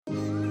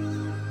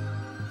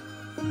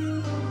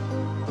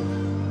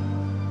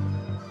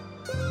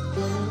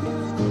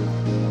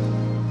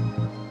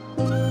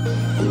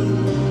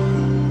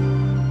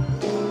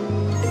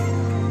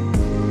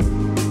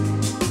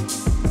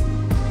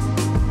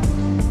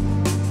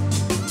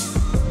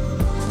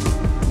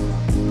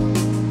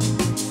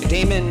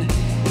Damon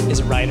is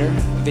a writer,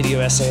 video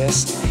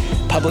essayist,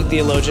 public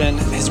theologian.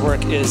 His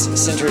work is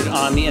centered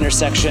on the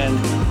intersection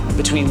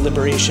between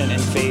liberation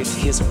and faith.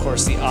 He is, of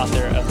course, the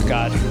author of The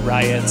God Who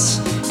Riots,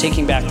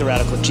 Taking Back the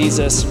Radical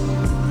Jesus.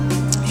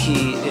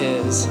 He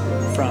is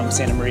from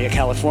Santa Maria,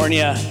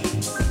 California.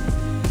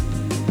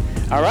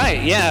 All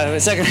right, yeah,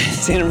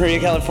 Santa Maria,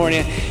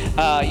 California.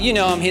 You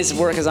know him. His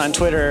work is on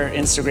Twitter,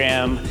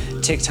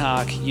 Instagram,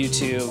 TikTok,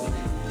 YouTube.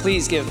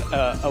 Please give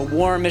a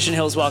warm Mission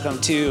Hills welcome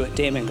to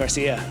Damon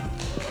Garcia.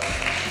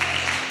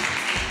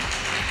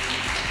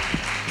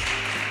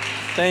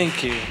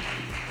 Thank you.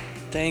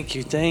 Thank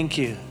you. Thank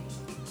you.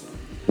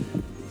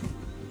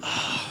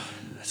 Oh,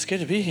 it's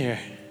good to be here.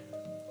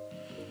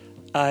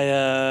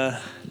 Y'all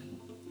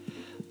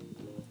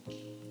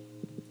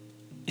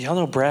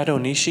know Brad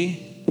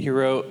Onishi? He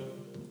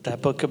wrote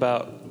that book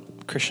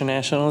about Christian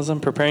nationalism,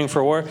 Preparing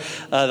for War.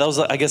 That was,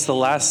 I guess, the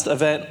last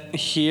event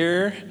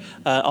here,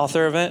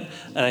 author event.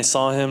 And I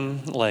saw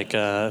him like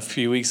a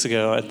few weeks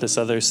ago at this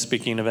other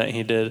speaking event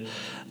he did.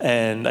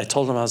 And I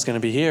told him I was going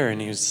to be here.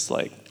 And he was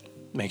like,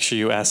 make sure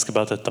you ask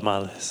about the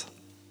tamales.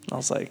 I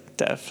was like,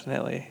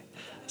 definitely.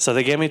 So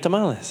they gave me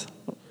tamales.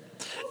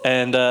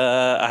 And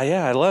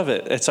I love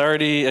it. It's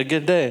already a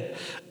good day.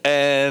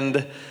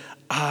 And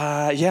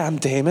I'm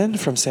Damon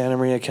from Santa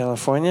Maria,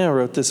 California. I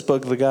wrote this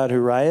book, The God Who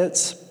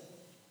Riots.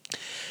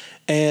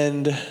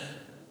 And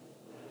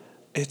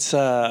it's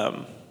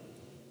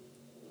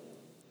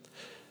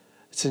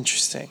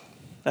interesting.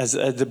 As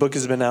the book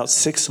has been out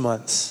 6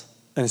 months,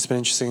 and it's been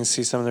interesting to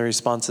see some of the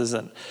responses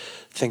and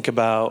think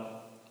about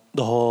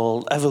the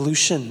whole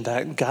evolution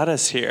that got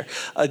us here.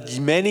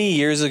 Many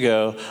years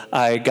ago,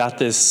 I got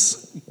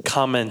this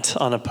comment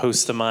on a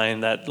post of mine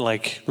that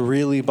like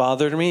really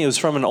bothered me. It was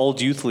from an old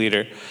youth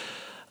leader.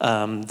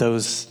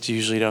 Those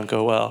usually don't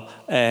go well.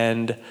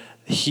 And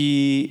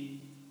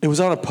it was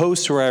on a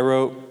post where I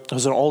wrote, it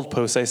was an old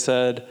post, I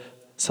said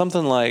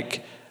something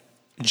like,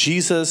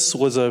 Jesus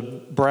was a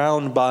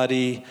brown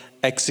body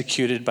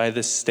executed by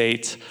the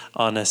state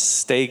on a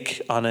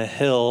stake on a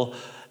hill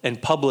in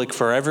public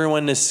for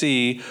everyone to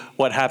see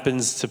what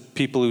happens to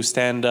people who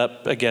stand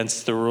up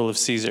against the rule of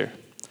Caesar.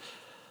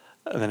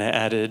 And then I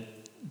added,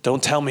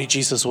 don't tell me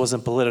Jesus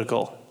wasn't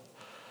political.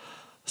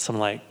 Some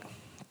like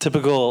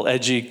typical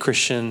edgy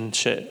Christian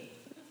shit,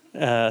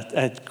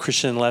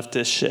 Christian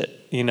leftist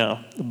shit, you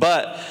know.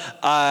 But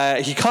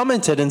he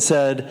commented and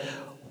said,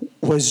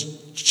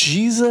 was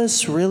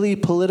Jesus really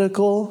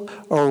political,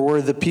 or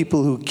were the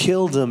people who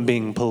killed him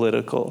being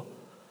political?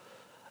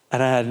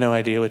 And I had no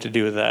idea what to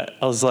do with that.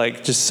 I was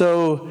like just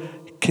so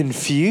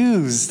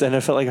confused, and I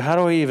felt like, how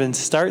do I even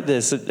start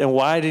this? And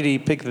why did he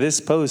pick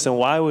this post? And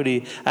why would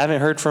he? I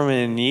haven't heard from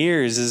him in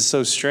years. This is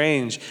so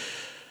strange.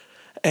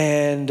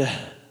 And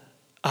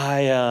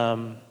I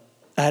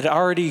had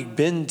already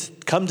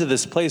come to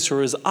this place where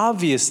it was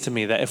obvious to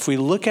me that if we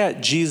look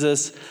at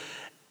Jesus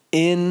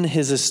in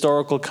his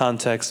historical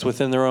context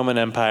within the Roman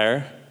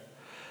Empire,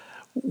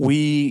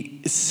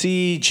 we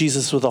see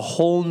Jesus with a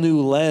whole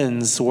new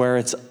lens where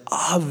it's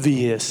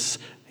obvious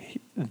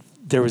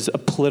there was a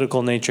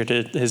political nature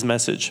to his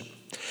message.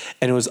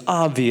 And it was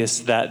obvious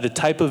that the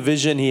type of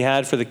vision he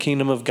had for the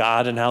kingdom of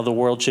God and how the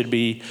world should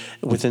be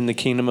within the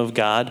kingdom of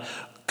God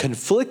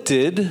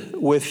conflicted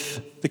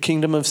with the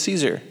kingdom of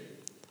Caesar.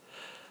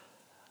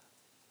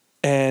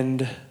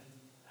 And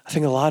I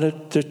think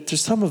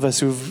there's some of us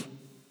who've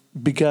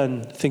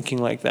begun thinking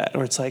like that,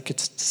 or it's like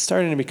it's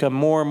starting to become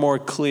more and more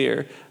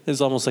clear. There's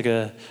almost like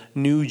a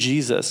new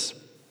Jesus.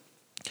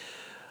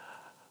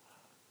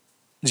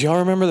 Do y'all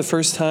remember the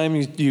first time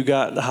you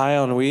got high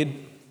on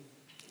weed?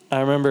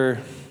 I remember,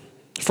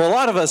 for a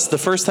lot of us, the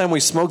first time we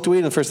smoked weed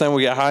and the first time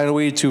we got high on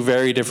weed, two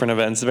very different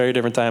events, very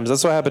different times.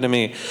 That's what happened to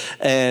me.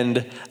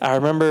 And I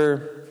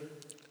remember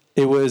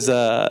it was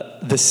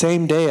the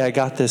same day I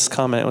got this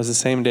comment. It was the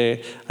same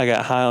day I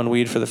got high on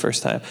weed for the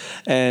first time.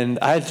 And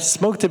I had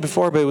smoked it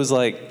before, but it was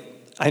like,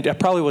 I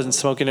probably wasn't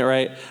smoking it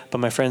right, but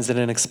my friends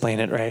didn't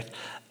explain it right.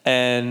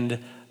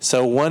 And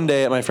so one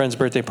day at my friend's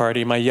birthday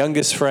party, my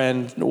youngest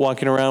friend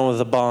walking around with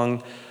a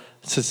bong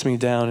sits me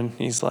down and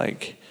he's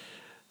like,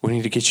 we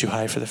need to get you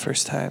high for the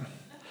first time.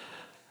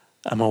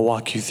 I'm going to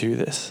walk you through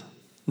this.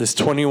 This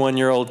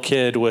 21-year-old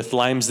kid with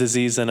Lyme's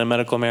disease and a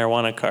medical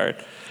marijuana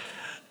card.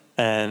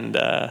 And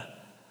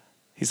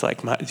he's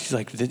like,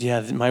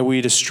 my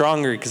weed is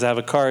stronger because I have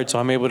a card, so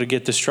I'm able to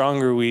get the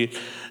stronger weed.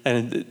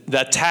 And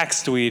that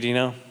taxed weed, you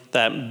know,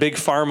 that big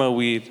pharma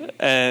weed.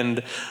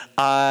 And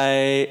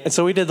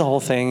so we did the whole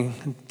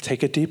thing,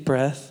 take a deep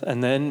breath,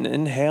 and then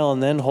inhale,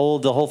 and then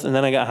hold the whole thing, and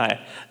then I got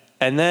high.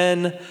 And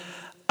then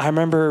I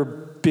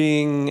remember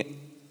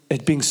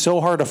it being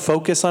so hard to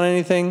focus on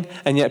anything,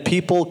 and yet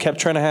people kept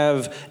trying to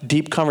have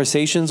deep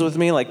conversations with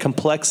me, like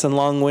complex and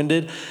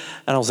long-winded.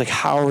 And I was like,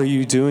 how are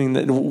you doing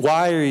that?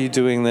 Why are you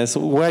doing this?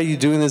 Why are you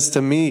doing this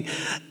to me?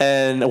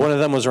 And one of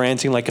them was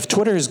ranting, like, if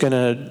Twitter is going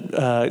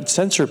to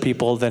censor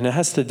people, then it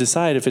has to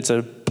decide if it's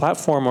a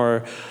platform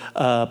or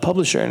a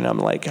publisher. And I'm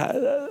like,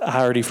 I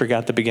already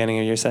forgot the beginning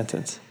of your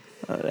sentence.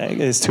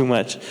 It's too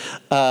much.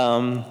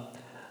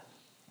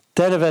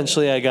 Then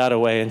eventually I got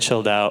away and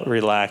chilled out,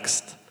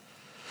 relaxed.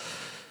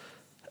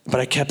 But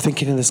I kept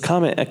thinking of this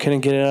comment. I couldn't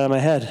get it out of my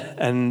head.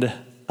 And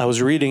I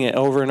was reading it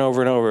over and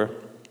over and over.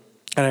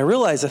 And I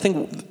realized, I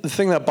think the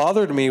thing that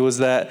bothered me was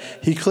that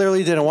he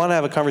clearly didn't want to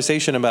have a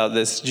conversation about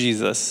this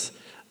Jesus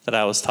that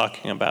I was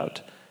talking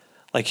about.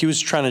 Like, he was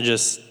trying to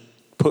just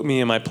put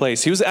me in my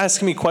place. He was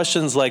asking me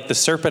questions like the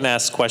serpent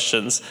asked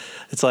questions.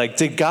 It's like,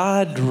 did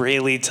God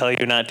really tell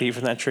you not to eat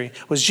from that tree?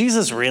 Was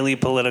Jesus really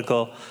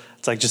political?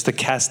 It's like just to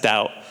cast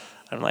doubt.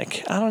 I'm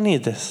like, I don't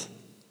need this.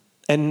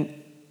 And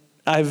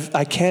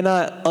I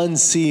cannot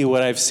unsee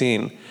what I've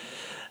seen.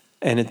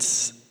 And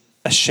it's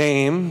a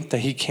shame that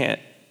he can't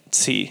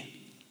see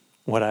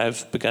what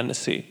I've begun to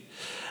see.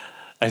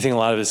 I think a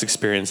lot of us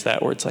experience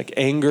that, where it's like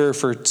anger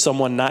for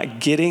someone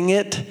not getting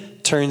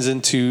it turns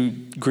into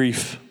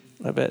grief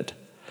a bit.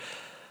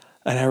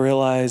 And I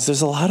realize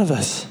there's a lot of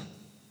us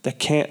that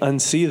can't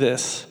unsee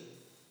this.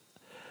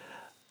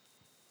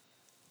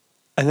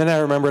 And then I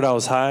remembered I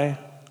was high,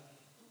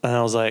 and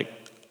I was like,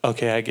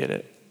 okay, I get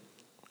it.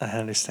 I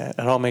understand.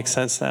 It all makes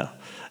sense now.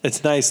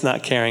 It's nice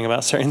not caring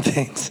about certain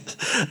things.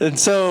 And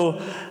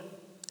so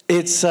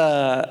it's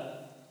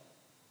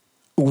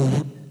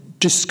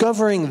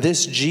discovering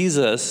this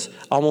Jesus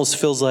almost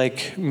feels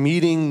like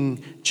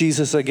meeting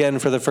Jesus again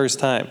for the first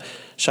time.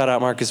 Shout out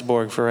Marcus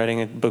Borg for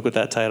writing a book with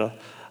that title,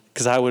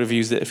 because I would have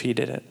used it if he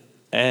didn't.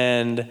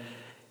 And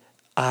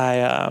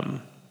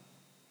I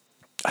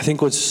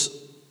think what's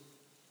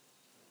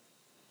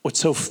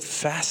so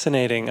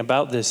fascinating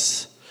about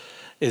this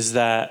is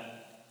that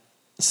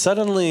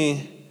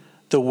suddenly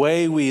the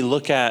way we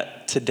look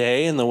at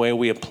today and the way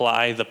we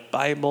apply the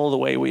Bible, the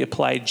way we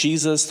apply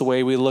Jesus, the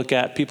way we look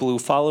at people who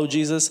follow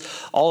Jesus,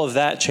 all of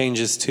that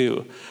changes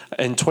too.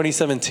 In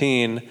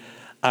 2017,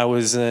 I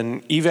was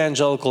an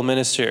evangelical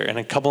minister, and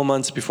a couple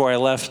months before I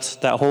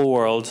left that whole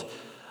world,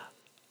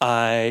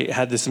 I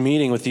had this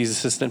meeting with these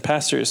assistant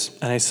pastors,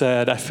 and I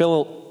said, I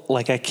feel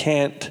like I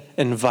can't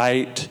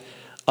invite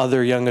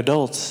other young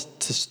adults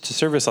to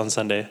service on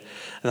Sunday.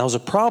 And that was a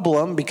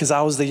problem because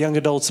I was the young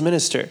adults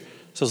minister.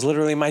 So it was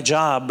literally my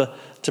job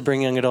to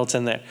bring young adults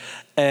in there.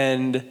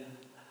 And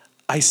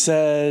I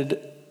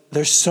said,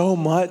 there's so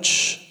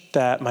much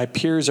that my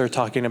peers are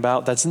talking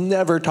about that's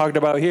never talked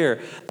about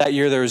here. That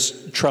year there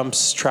was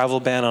Trump's travel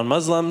ban on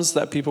Muslims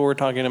that people were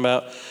talking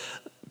about.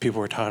 People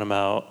were talking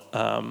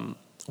about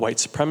white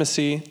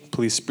supremacy,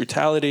 police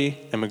brutality,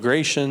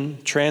 immigration,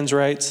 trans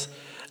rights.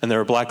 And there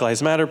were Black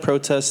Lives Matter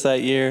protests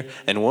that year,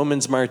 and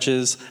women's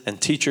marches, and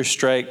teacher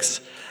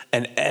strikes.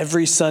 And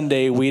every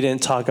Sunday, we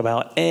didn't talk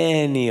about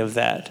any of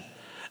that.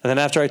 And then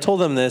after I told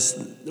them this,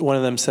 one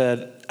of them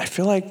said, I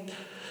feel like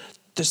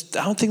I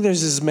don't think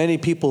there's as many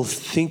people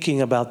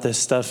thinking about this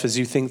stuff as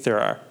you think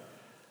there are.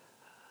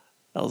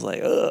 I was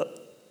like,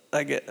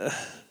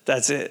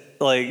 that's it.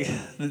 Like,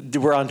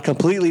 we're on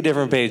completely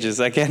different pages.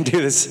 I can't do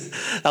this.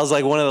 I was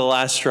like one of the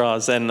last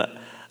straws. And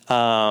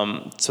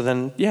so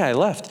then, I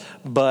left.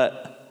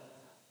 But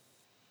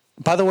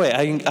by the way,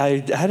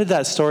 I added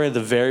that story at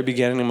the very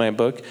beginning of my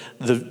book,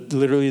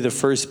 literally the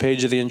first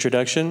page of the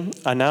introduction.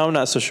 Now I'm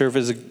not so sure if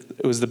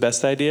it was the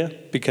best idea,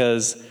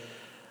 because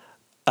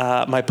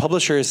my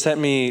publisher has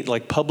sent me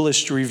like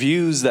published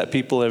reviews that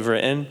people have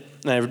written,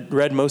 and I've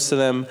read most of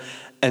them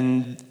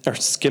or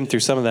skimmed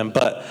through some of them.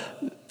 But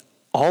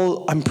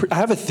I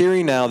have a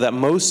theory now that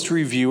most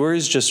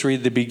reviewers just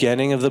read the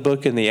beginning of the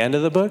book and the end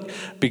of the book,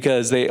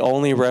 because they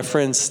only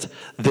referenced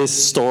this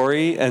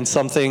story and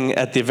something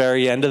at the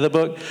very end of the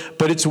book.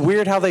 But it's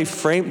weird how they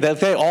frame that.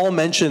 They all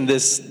mentioned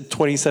this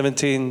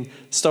 2017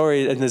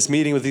 story in this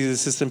meeting with these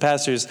assistant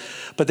pastors,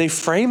 but they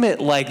frame it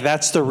like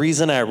that's the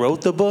reason I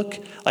wrote the book.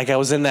 Like I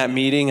was in that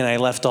meeting and I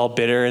left all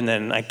bitter, and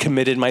then I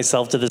committed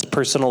myself to this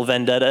personal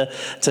vendetta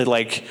to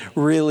like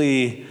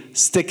really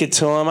stick it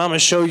to them. I'm going to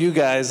show you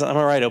guys. I'm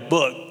going to write a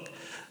book.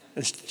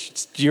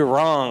 You're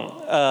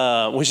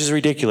wrong, which is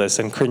ridiculous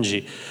and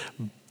cringy.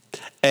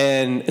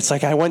 And it's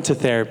like, I went to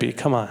therapy.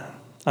 Come on.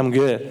 I'm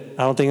good.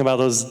 I don't think about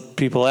those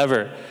people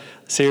ever.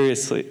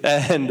 Seriously.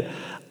 And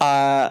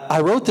I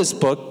wrote this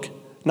book,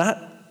 not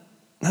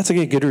to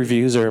get good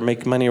reviews or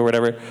make money or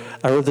whatever.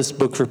 I wrote this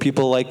book for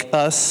people like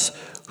us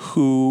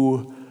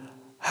who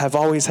have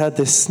always had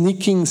this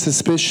sneaking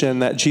suspicion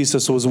that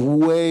Jesus was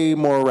way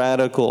more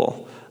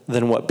radical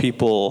than what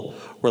people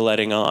were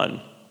letting on.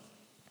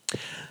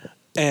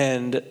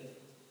 And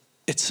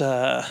it's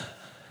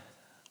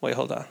wait,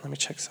 hold on. Let me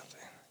check something.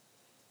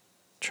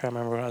 Try to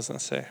remember what I was going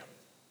to say.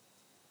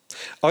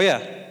 Oh, yeah.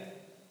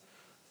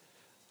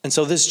 And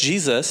so this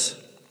Jesus,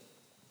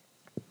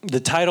 the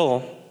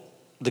title,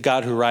 The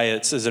God Who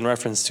Riots, is in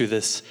reference to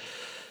this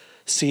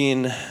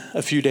scene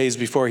a few days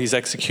before he's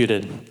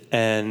executed.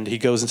 And he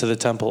goes into the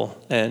temple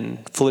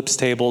and flips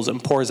tables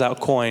and pours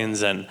out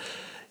coins and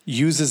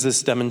uses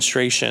this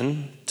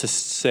demonstration to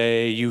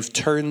say, you've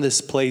turned this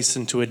place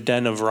into a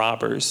den of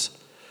robbers.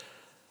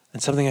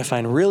 And something I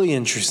find really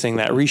interesting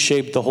that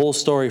reshaped the whole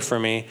story for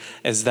me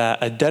is that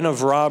a den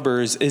of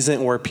robbers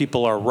isn't where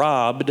people are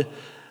robbed,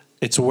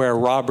 it's where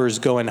robbers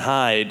go and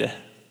hide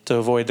to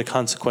avoid the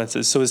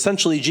consequences. So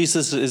essentially,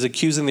 Jesus is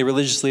accusing the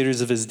religious leaders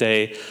of his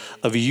day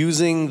of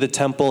using the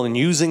temple and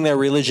using their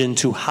religion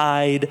to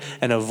hide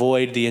and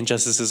avoid the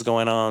injustices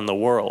going on in the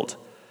world.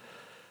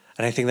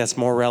 And I think that's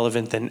more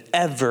relevant than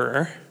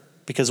ever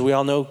because we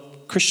all know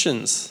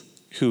Christians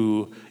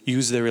who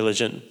use their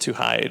religion to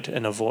hide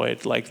and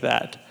avoid like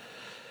that.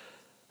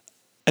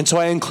 And so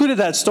I included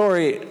that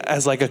story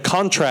as like a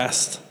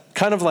contrast,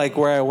 kind of like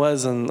where I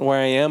was and where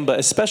I am, but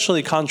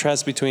especially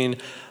contrast between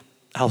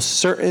how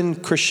certain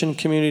Christian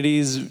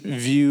communities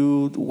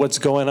view what's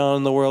going on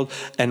in the world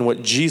and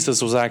what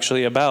Jesus was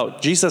actually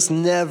about. Jesus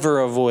never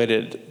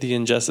avoided the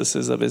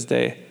injustices of his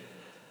day.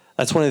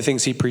 That's one of the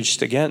things he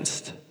preached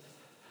against.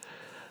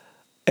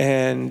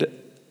 And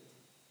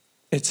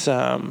it's,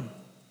 I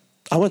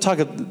want to talk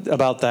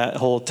about that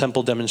whole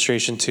temple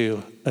demonstration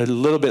too a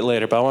little bit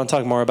later, but I want to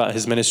talk more about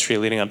his ministry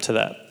leading up to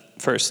that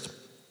first.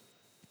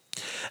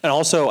 And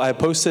also, I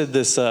posted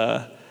this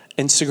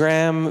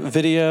Instagram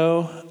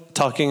video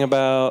talking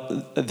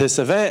about this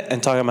event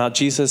and talking about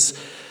Jesus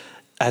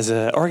as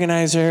an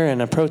organizer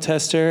and a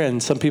protester,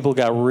 and some people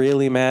got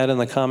really mad in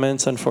the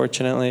comments,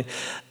 unfortunately.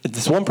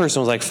 This one person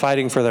was like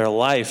fighting for their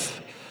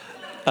life.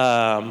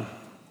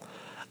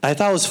 I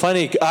thought it was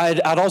funny.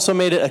 I'd also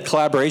made a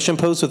collaboration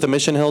post with the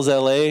Mission Hills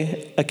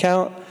LA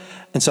account,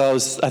 and so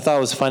I thought it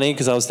was funny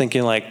because I was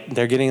thinking like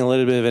they're getting a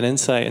little bit of an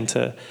insight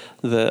into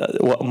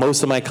what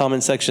most of my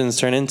comment sections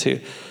turn into.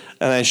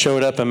 And I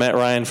showed up and met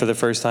Ryan for the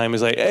first time.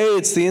 He's like, "Hey,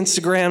 it's the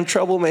Instagram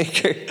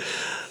troublemaker."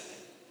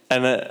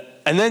 And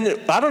then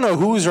I don't know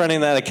who's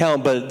running that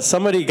account, but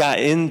somebody got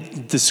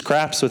into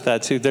scraps with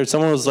that too.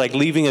 Someone was like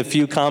leaving a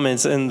few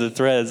comments in the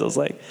threads. I was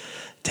like,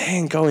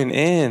 "Dang, going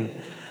in."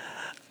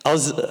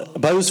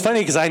 But it was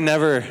funny because I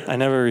never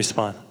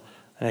respond.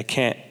 And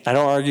I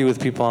don't argue with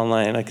people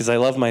online because I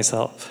love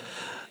myself.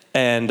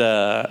 And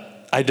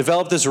I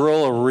developed this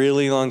rule a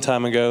really long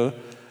time ago.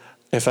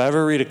 If I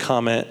ever read a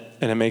comment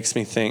and it makes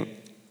me think,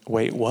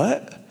 wait,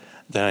 what?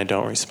 Then I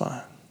don't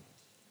respond.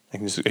 I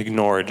can just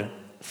ignore it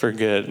for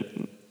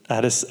good.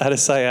 Out of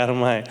sight, out of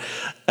mind.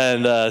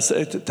 And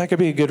so that could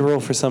be a good rule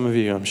for some of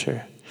you, I'm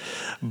sure.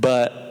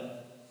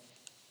 But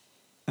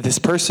this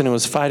person who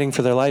was fighting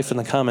for their life in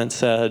the comments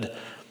said,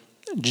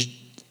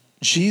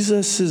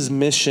 Jesus'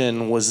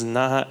 mission was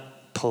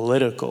not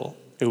political.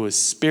 It was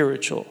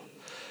spiritual.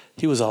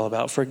 He was all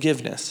about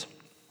forgiveness.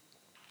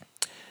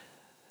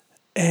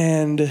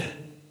 And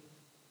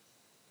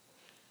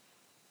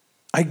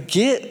I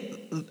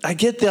get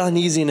the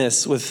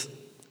uneasiness with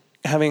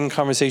having a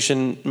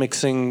conversation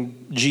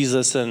mixing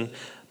Jesus and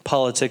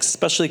politics,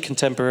 especially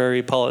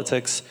contemporary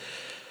politics,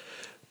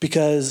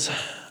 because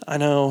I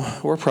know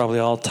we're probably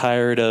all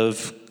tired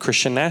of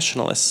Christian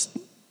nationalists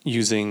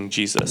using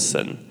Jesus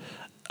and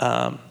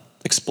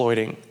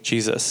exploiting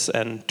Jesus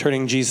and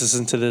turning Jesus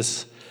into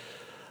this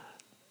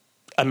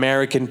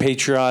American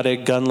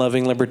patriotic,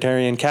 gun-loving,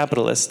 libertarian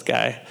capitalist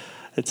guy.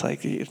 It's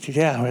like,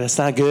 yeah, that's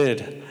not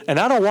good. And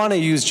I don't want to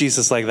use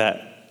Jesus like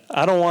that.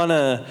 I don't want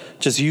to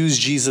just use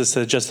Jesus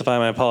to justify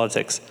my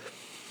politics.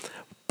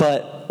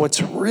 But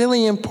what's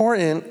really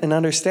important in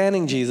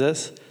understanding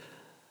Jesus,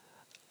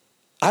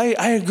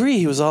 I agree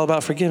he was all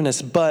about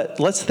forgiveness, but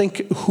let's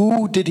think,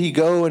 who did he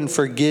go and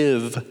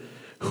forgive?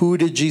 Who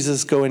did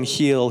Jesus go and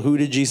heal? Who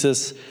did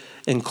Jesus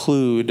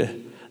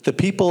include? The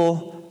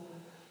people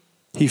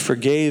he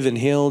forgave and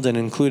healed and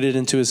included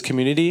into his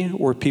community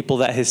were people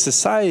that his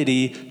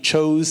society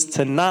chose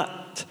to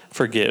not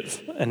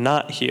forgive and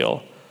not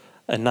heal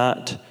and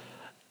not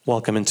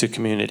welcome into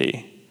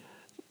community.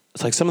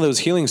 It's like some of those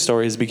healing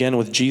stories begin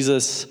with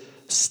Jesus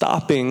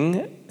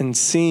stopping and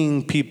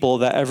seeing people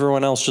that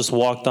everyone else just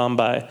walked on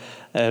by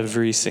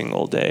every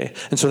single day.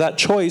 And so that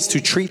choice to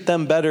treat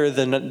them better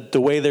than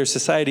the way their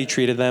society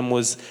treated them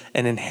was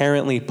an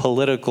inherently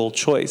political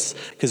choice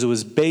because it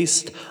was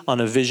based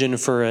on a vision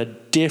for a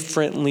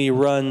differently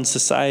run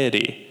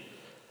society,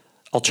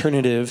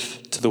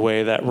 alternative to the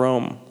way that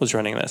Rome was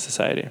running that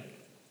society.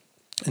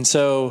 And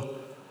so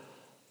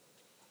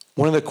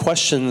one of the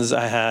questions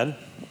I had,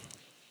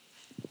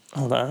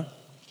 hold on.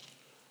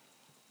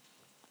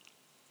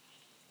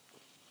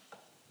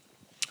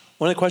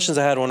 One of the questions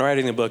I had when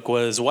writing the book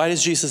was, why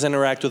does Jesus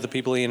interact with the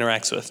people he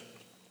interacts with?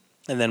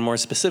 And then more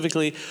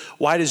specifically,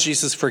 why does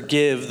Jesus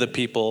forgive the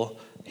people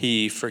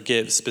he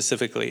forgives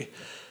specifically?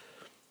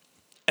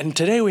 And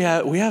today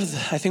I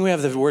think we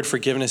have the word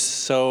forgiveness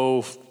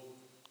so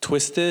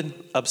twisted,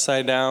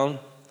 upside down.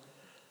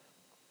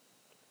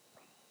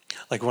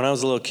 Like when I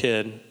was a little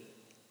kid,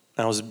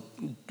 I was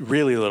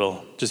really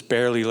little, just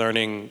barely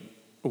learning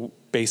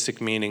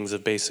basic meanings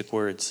of basic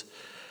words.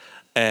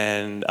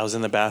 And I was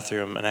in the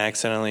bathroom and I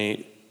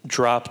accidentally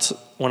dropped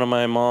one of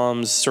my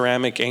mom's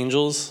ceramic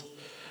angels.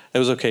 It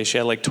was okay, she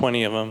had like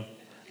 20 of them.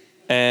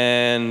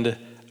 And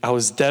I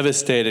was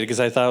devastated because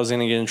I thought I was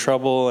going to get in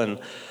trouble. And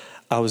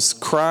I was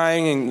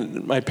crying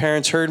and my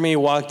parents heard me,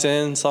 walked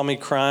in, saw me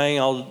crying,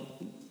 all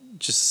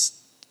just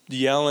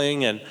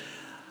yelling. And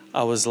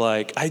I was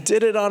like, I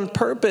did it on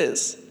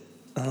purpose.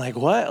 I'm like,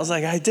 what? I was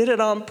like, I did it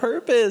on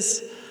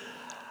purpose.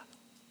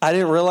 I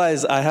didn't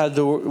realize I had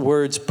the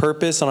words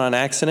purpose on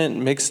accident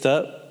mixed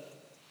up.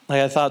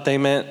 Like I thought they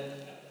meant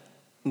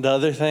the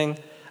other thing.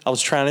 I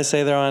was trying to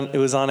say it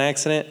was on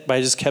accident, but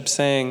I just kept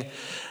saying,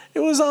 it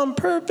was on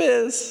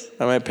purpose.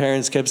 And my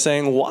parents kept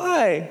saying,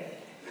 why?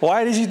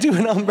 Why did you do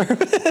it on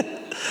purpose?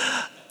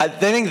 I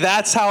think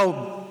that's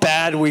how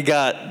bad we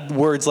got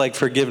words like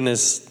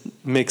forgiveness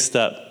mixed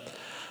up.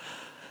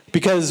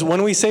 Because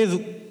when we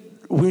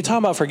talk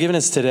about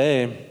forgiveness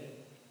today,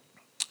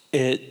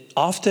 it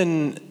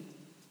often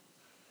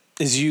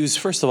is used,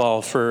 first of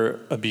all,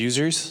 for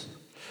abusers.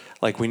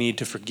 Like we need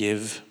to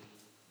forgive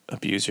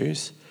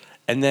abusers.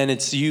 And then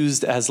it's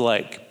used as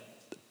like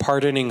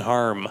pardoning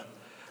harm.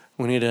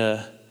 We need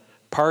to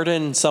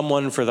pardon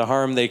someone for the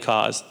harm they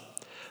caused.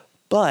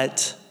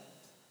 But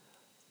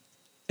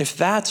if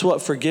that's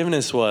what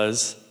forgiveness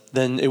was,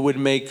 then it would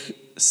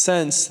make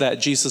sense that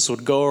Jesus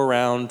would go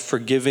around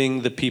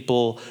forgiving the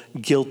people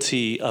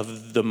guilty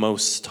of the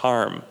most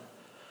harm.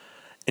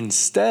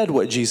 Instead,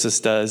 what Jesus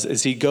does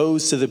is he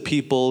goes to the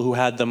people who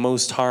had the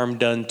most harm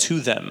done to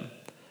them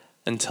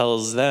and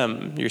tells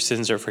them, your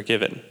sins are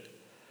forgiven.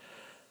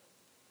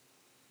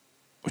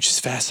 Which is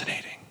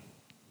fascinating.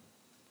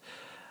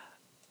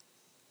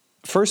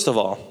 First of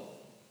all,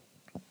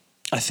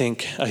 I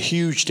think a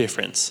huge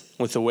difference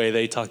with the way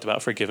they talked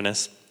about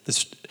forgiveness.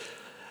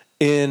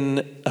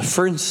 In a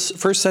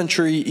first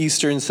century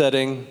Eastern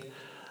setting,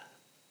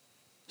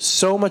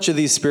 so much of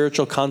these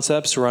spiritual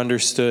concepts were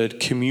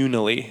understood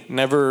communally,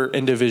 never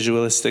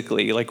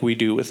individualistically like we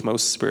do with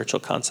most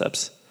spiritual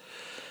concepts.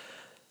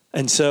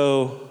 And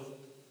so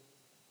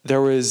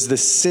there was the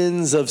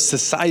sins of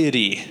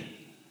society,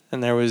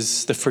 and there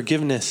was the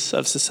forgiveness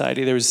of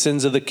society. There was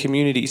sins of the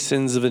community,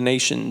 sins of a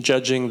nation,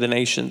 judging the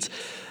nations,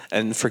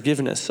 and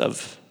forgiveness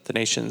of the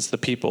nations, the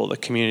people, the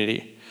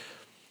community.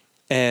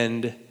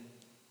 And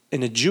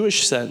in a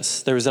Jewish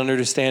sense, there was an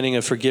understanding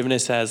of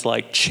forgiveness as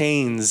like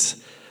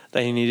chains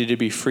that you needed to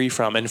be free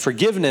from. And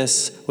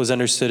forgiveness was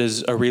understood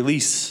as a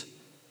release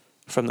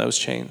from those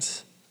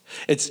chains.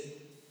 It's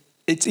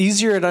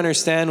easier to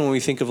understand when we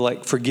think of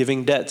like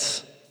forgiving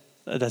debts.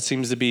 That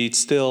seems to be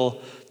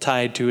still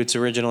tied to its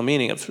original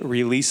meaning of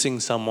releasing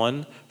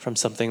someone from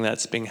something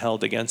that's being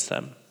held against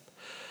them.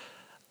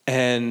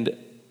 And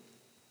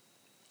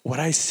what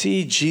I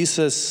see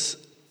Jesus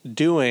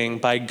doing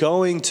by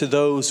going to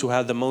those who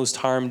had the most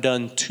harm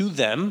done to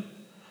them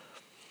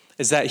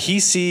is that he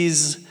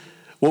sees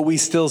what we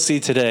still see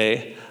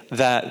today,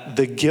 that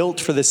the guilt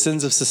for the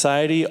sins of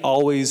society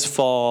always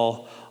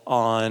fall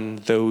on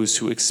those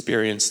who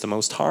experience the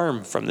most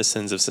harm from the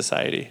sins of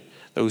society,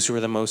 those who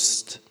are the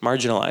most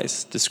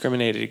marginalized,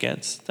 discriminated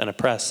against, and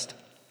oppressed.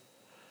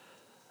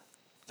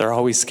 They're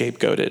always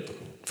scapegoated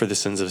for the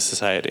sins of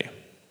society.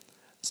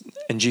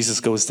 And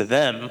Jesus goes to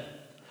them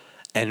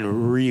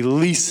and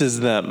releases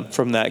them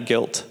from that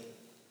guilt.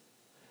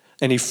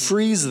 And he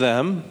frees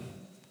them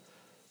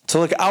to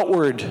look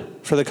outward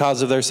for the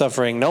cause of their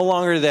suffering. No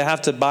longer do they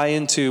have to buy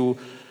into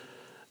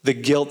the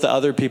guilt that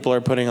other people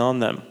are putting on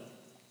them.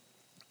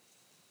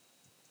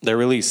 They're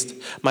released.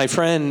 My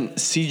friend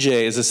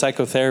CJ is a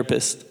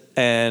psychotherapist,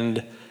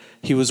 and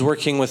he was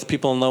working with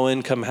people in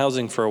low-income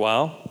housing for a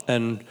while,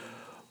 and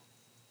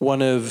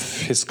one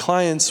of his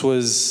clients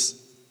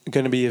was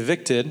going to be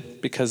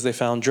evicted because they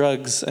found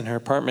drugs in her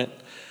apartment.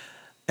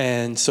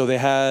 And so they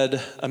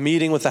had a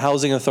meeting with the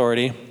housing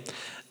authority,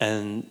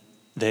 and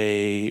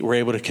they were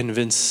able to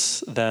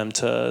convince them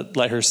to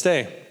let her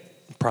stay.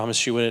 Promise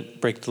she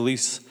wouldn't break the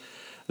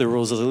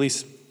rules of the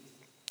lease.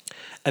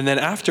 And then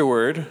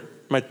afterward,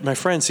 my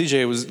friend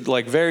CJ was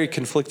like very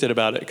conflicted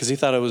about it because he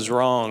thought it was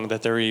wrong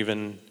that they were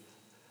even,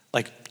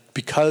 like,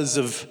 because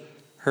of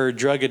her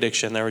drug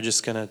addiction, they were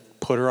just going to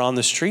put her on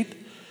the street.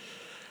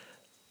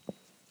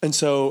 And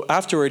so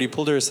afterward, he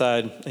pulled her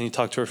aside and he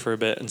talked to her for a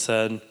bit and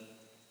said,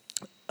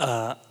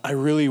 I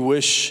really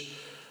wish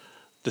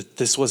that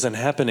this wasn't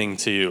happening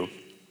to you.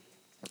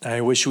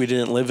 I wish we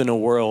didn't live in a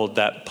world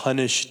that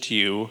punished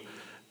you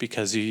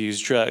because you use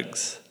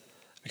drugs,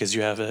 because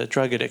you have a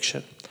drug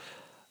addiction.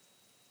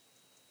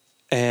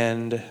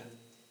 And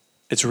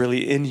it's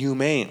really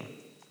inhumane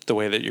the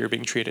way that you're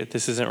being treated.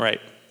 This isn't right.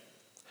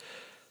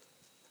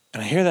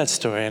 And I hear that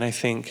story and I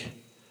think,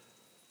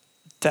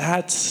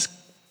 that's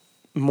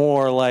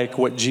more like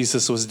what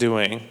Jesus was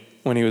doing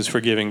when he was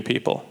forgiving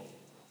people.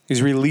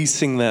 He's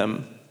releasing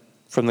them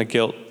from the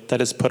guilt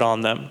that is put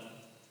on them.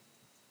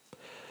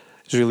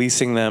 He's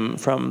releasing them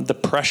from the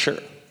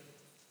pressure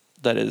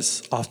that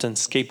is often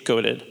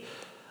scapegoated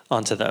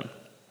onto them.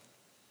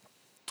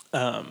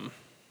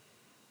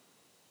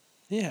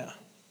 Yeah.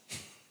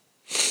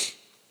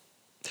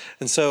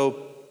 And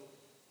so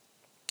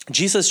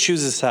Jesus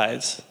chooses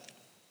sides,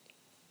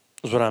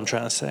 is what I'm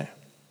trying to say.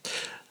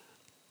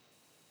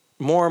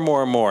 More and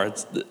more and more,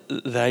 it's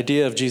the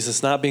idea of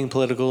Jesus not being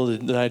political,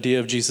 the idea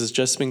of Jesus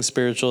just being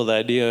spiritual, the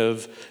idea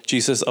of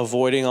Jesus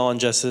avoiding all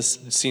injustice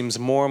seems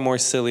more and more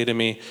silly to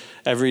me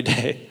every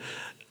day.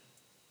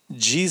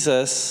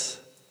 Jesus,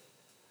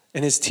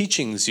 in his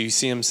teachings, you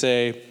see him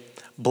say,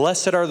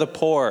 "Blessed are the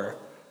poor,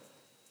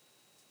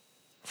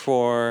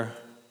 for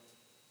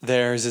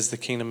theirs is the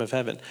kingdom of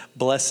heaven.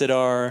 Blessed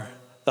are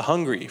the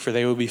hungry, for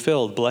they will be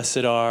filled.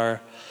 Blessed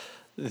are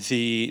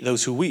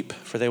those who weep,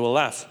 for they will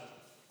laugh.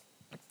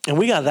 And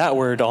we got that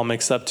word all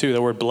mixed up too,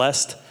 the word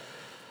blessed.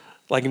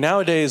 Like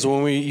nowadays,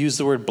 when we use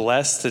the word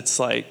blessed, it's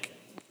like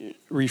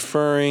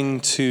referring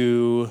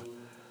to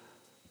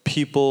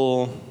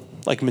people,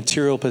 like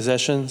material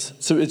possessions.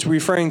 So it's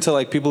referring to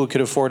like people who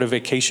could afford a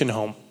vacation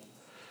home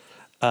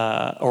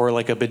or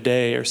like a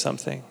bidet or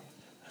something.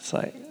 It's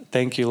like,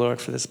 thank you, Lord,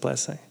 for this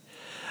blessing.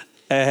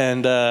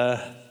 And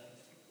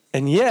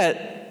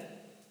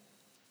yet,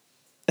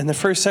 in the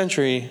first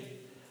century,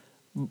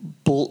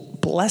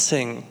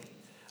 blessing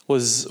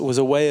was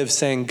a way of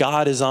saying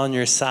God is on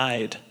your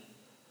side.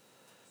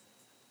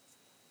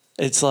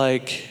 It's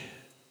like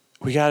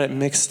we got it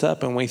mixed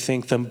up and we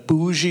think the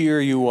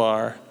bougier you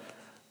are,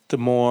 the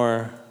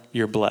more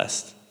you're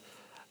blessed.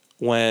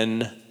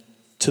 When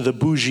to the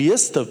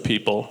bougiest of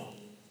people,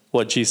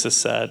 what Jesus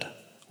said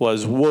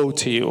was, woe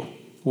to you.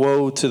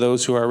 Woe to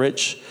those who are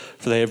rich,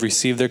 for they have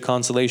received their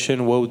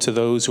consolation. Woe to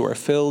those who are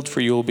filled,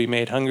 for you will be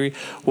made hungry.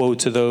 Woe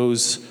to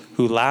those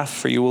who laugh,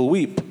 for you will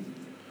weep.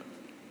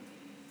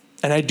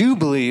 And I do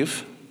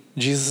believe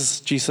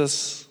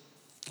Jesus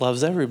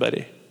loves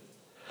everybody.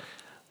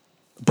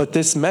 But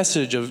this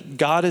message of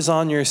God is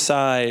on your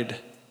side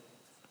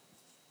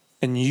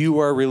and you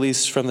are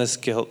released from this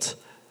guilt.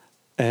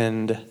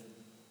 And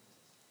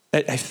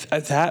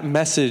that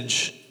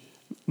message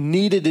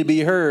needed to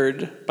be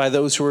heard by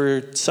those who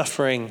were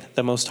suffering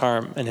the most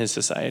harm in his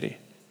society.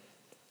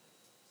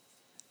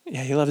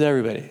 Yeah, he loved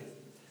everybody,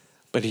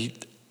 but he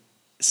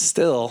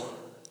still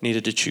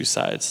needed to choose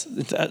sides.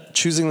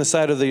 Choosing the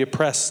side of the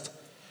oppressed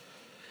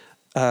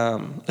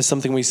is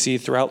something we see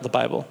throughout the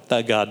Bible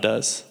that God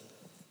does.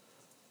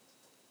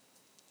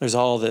 There's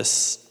all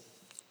this,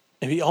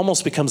 it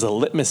almost becomes a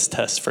litmus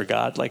test for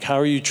God. Like, how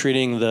are you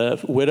treating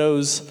the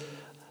widows,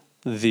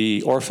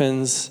 the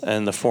orphans,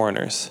 and the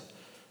foreigners?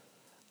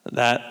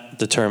 That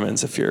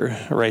determines if you're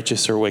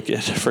righteous or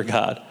wicked for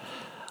God.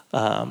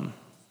 And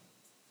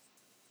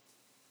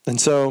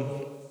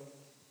so,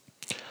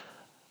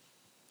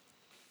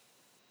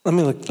 let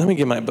me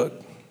get my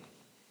book.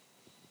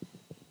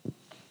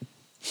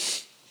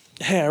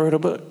 Hey, I wrote a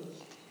book.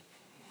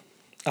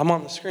 I'm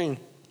on the screen.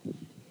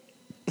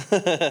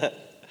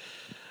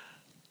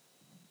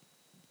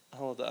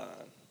 Hold on.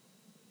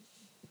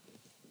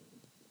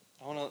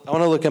 I want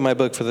to look at my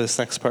book for this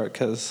next part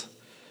because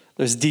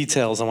there's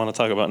details I want to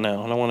talk about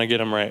now, and I want to get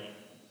them right.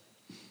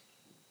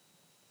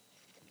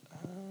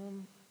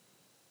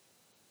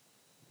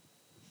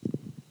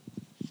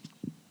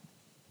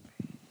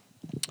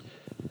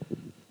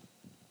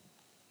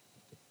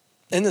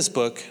 In this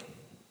book,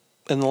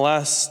 in the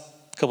last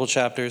couple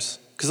chapters,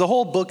 because the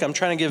whole book, I'm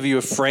trying to give you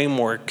a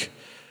framework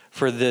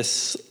for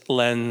this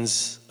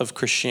lens of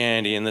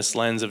Christianity and this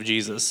lens of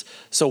Jesus.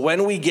 So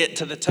when we get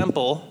to the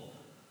temple,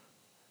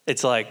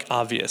 it's like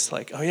obvious,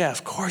 like, oh yeah,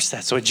 of course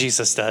that's what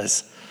Jesus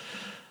does.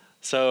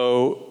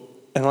 So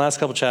in the last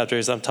couple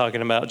chapters, I'm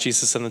talking about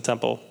Jesus in the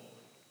temple.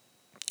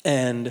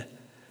 And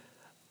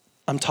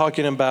I'm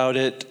talking about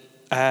it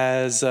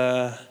as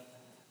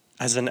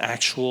an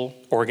actual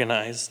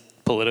organized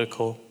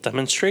political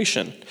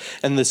demonstration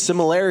and the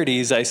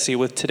similarities I see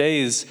with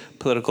today's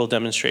political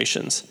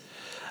demonstrations.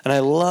 And I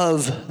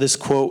love this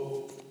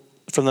quote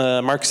from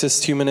the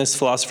Marxist humanist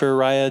philosopher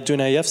Raya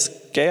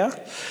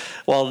Dunayevskaya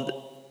while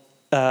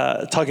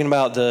talking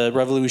about the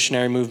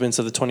revolutionary movements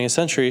of the 20th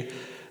century.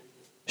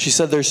 She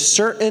said there's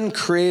certain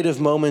creative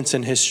moments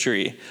in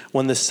history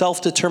when the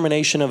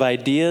self-determination of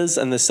ideas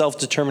and the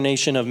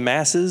self-determination of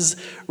masses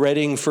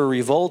readying for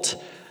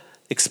revolt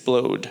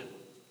explode.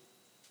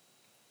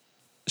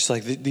 She's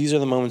like, these are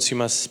the moments you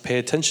must pay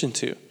attention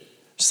to.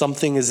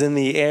 Something is in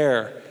the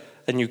air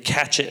and you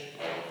catch it.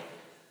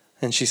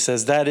 And she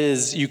says, that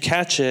is, you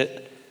catch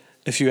it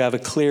if you have a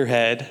clear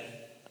head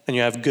and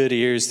you have good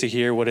ears to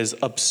hear what is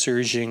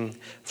upsurging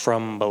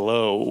from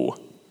below.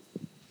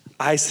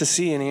 Eyes to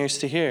see and ears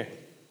to hear.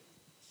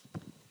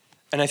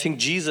 And I think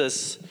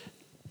Jesus,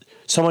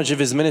 so much of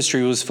his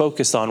ministry was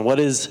focused on what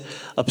is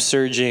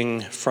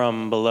upsurging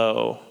from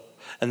below.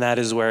 And that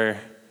is where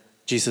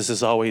Jesus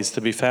is always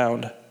to be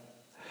found.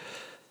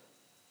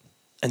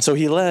 And so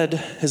he led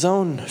his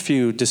own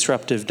few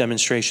disruptive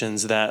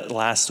demonstrations that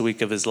last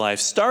week of his life,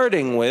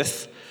 starting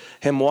with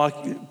him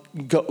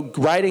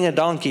riding a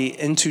donkey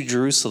into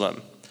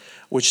Jerusalem,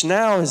 which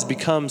now has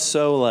become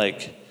so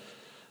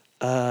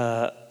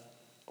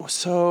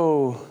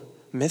so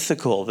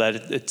mythical that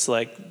it's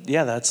like,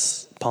 yeah,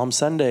 that's Palm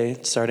Sunday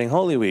starting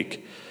Holy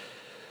Week.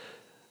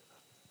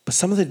 But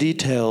some of the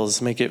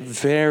details make it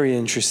very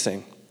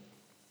interesting.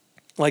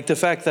 Like the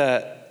fact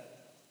that,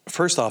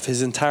 first off,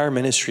 his entire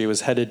ministry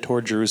was headed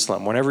toward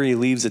Jerusalem. Whenever he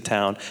leaves a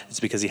town, it's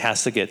because he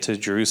has to get to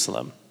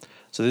Jerusalem.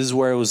 So this is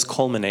where it was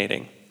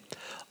culminating.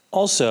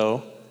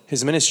 Also,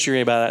 his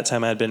ministry by that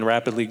time had been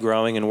rapidly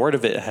growing, and word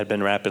of it had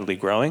been rapidly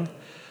growing.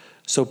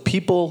 So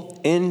people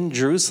in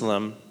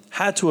Jerusalem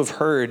had to have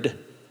heard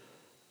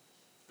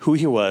who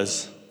he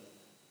was.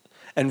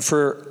 And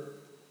for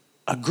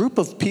a group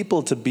of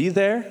people to be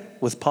there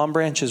with palm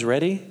branches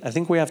ready, I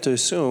think we have to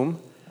assume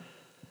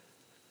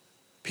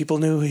people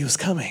knew he was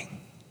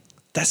coming.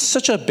 That's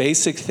such a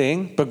basic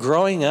thing, but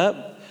growing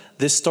up,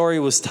 this story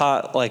was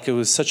taught like it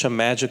was such a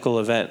magical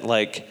event.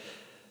 Like,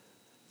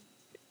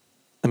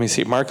 let me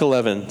see, Mark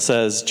 11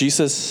 says,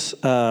 Jesus,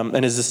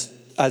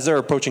 as they're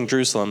approaching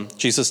Jerusalem,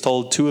 Jesus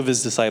told two of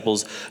his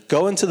disciples,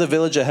 "Go into the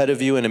village ahead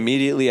of you, and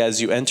immediately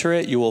as you enter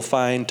it, you will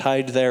find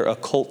tied there a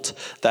colt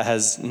that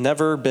has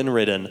never been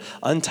ridden.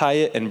 Untie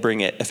it and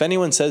bring it. If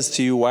anyone says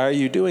to you, 'Why are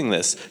you doing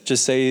this?'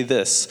 just say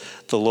this,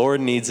 'The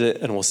Lord needs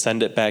it and will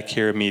send it back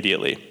here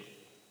immediately.'"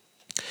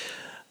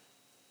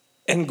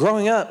 And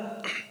growing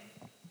up,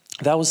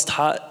 that was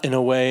taught in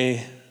a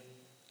way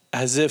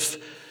as if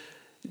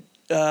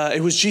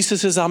it was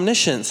Jesus'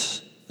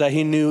 omniscience that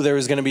he knew there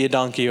was going to be a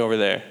donkey over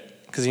there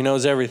because he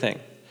knows everything,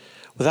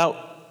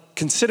 without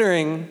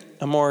considering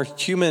a more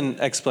human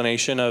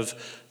explanation of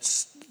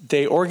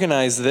they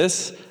organized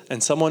this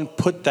and someone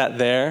put that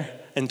there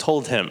and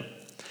told him,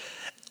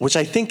 which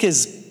I think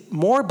is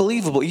more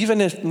believable,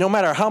 even if no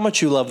matter how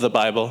much you love the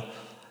Bible,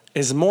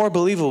 is more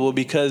believable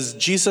because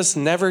Jesus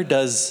never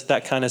does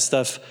that kind of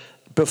stuff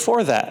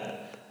before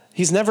that.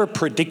 He's never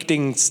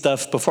predicting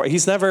stuff before.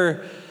 He's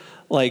never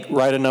like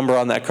write a number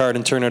on that card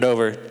and turn it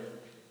over.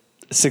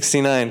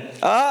 69.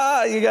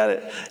 Ah, you got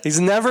it. He's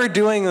never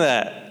doing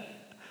that.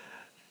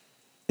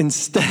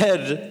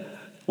 Instead,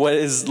 what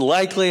is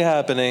likely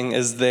happening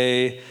is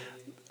a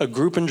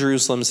group in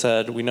Jerusalem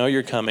said, "We know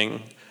you're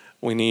coming.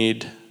 We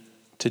need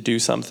to do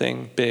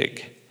something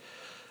big."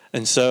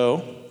 And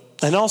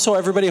also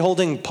everybody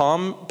holding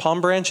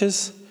palm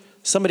branches,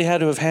 somebody had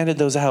to have handed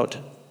those out.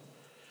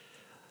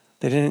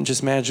 They didn't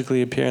just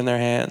magically appear in their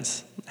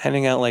hands,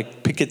 handing out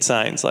like picket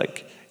signs, like,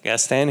 "You gotta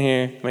stand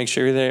here, make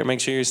sure you're there, make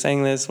sure you're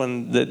saying this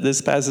when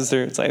this passes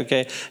through." It's like,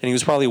 okay. And he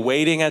was probably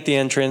waiting at the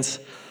entrance.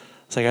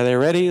 It's like, "Are they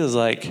ready?" It was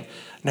like,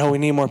 "No, we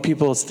need more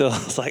people still."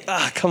 It's like,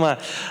 come on.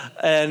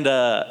 And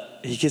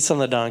he gets on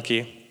the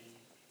donkey.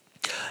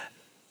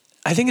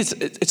 I think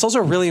it's also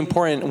really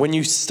important when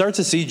you start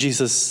to see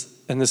Jesus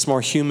in this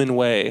more human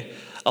way,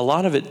 a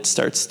lot of it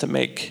starts to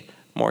make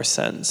more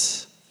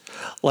sense.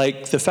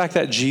 Like the fact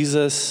that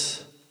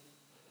Jesus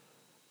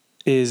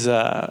is,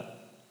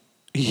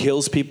 he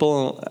heals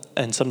people,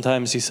 and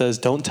sometimes he says,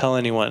 "Don't tell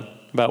anyone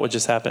about what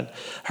just happened."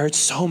 I heard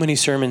so many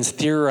sermons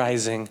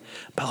theorizing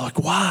about like,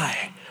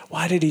 why?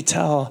 Why did he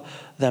tell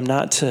them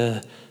not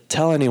to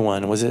tell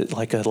anyone? Was it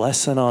like a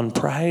lesson on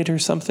pride or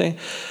something?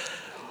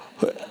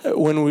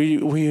 When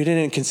we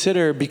didn't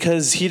consider,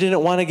 because he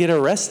didn't want to get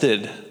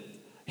arrested.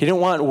 He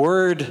didn't want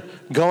word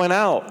going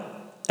out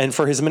and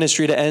for his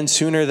ministry to end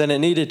sooner than it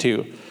needed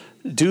to.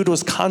 Dude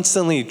was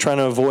constantly trying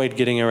to avoid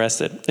getting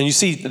arrested. And you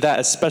see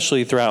that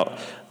especially throughout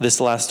this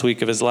last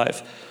week of his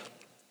life.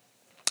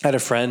 I had a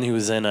friend who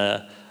was in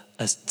a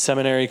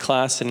seminary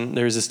class, and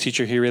there was this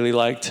teacher he really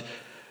liked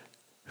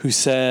who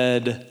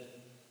said,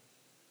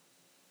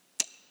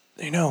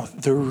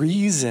 the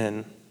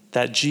reason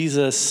that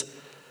Jesus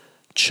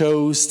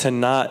chose to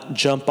not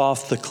jump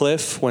off the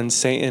cliff when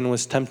Satan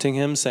was tempting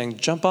him, saying,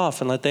 "Jump off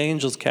and let the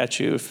angels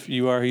catch you if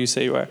you are who you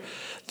say you are."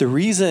 The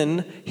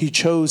reason he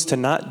chose to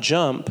not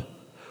jump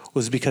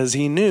was because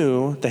he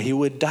knew that he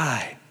would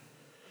die.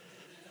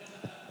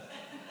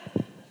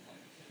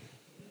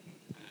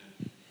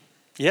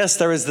 Yes,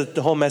 there was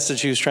the whole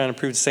message he was trying to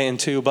prove to Satan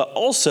too, but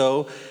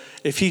also,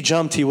 if he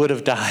jumped, he would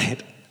have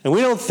died. And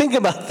we don't think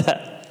about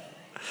that.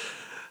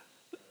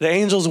 The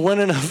angels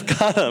wouldn't have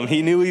got him.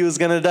 He knew he was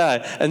going to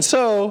die. And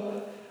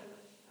so,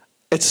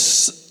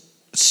 it's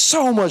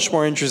so much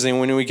more interesting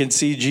when we can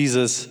see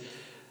Jesus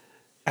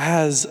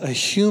as a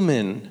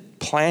human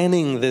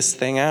planning this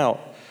thing out.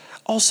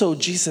 Also,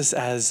 Jesus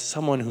as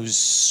someone who's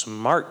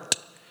smart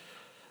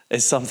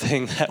is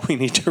something that we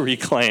need to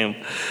reclaim.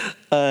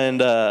 And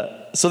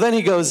so then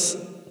he goes,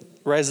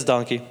 rides the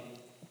donkey.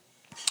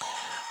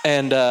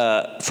 And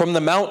from the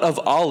Mount of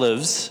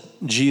Olives,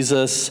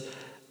 Jesus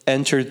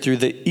entered through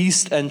the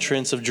east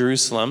entrance of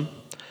Jerusalem,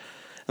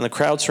 and the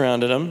crowd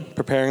surrounded him,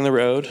 preparing the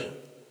road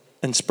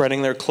and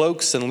spreading their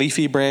cloaks and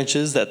leafy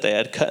branches that they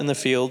had cut in the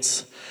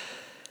fields.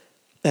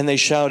 And they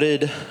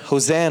shouted,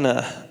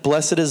 "Hosanna,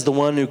 blessed is the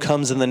one who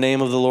comes in the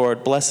name of the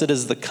Lord. Blessed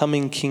is the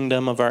coming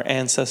kingdom of our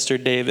ancestor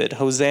David.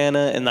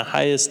 Hosanna in the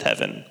highest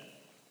heaven."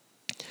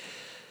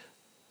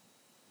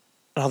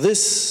 Now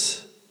this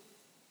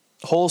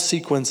whole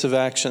sequence of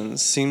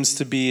actions seems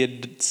to be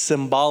a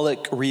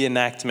symbolic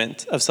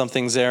reenactment of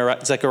something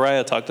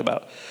Zechariah talked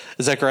about.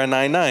 Zechariah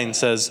 9:9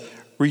 says,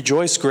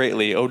 "Rejoice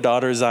greatly, O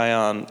daughter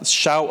Zion.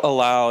 Shout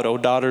aloud, O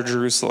daughter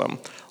Jerusalem.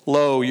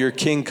 Lo, your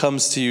king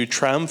comes to you,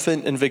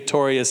 triumphant and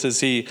victorious is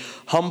he,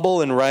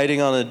 humble and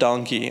riding on a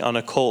donkey, on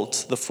a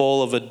colt, the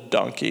foal of a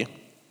donkey."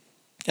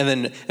 And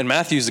then in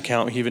Matthew's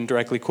account, he even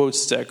directly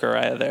quotes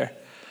Zechariah there.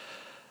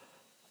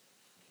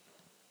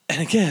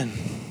 And again,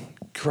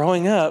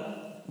 growing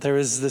up, there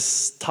was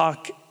this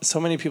talk, so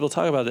many people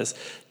talk about this.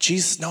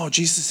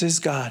 Jesus is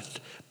God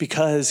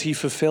because he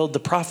fulfilled the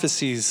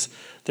prophecies.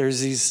 There's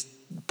these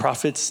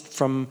prophets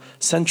from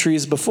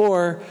centuries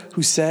before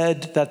who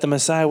said that the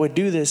Messiah would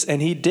do this,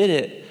 and he did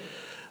it.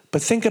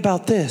 But think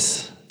about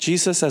this.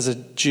 Jesus as a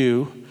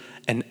Jew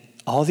and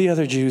all the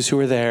other Jews who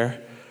were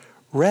there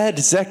read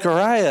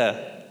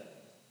Zechariah.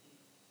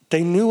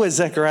 They knew what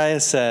Zechariah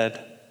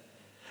said.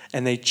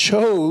 And they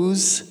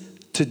chose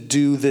to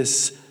do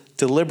this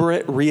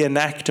deliberate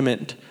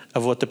reenactment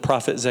of what the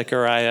prophet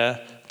Zechariah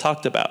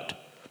talked about.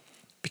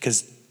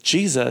 Because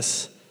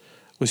Jesus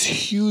was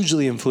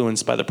hugely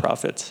influenced by the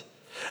prophets.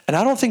 And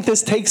I don't think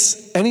this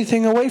takes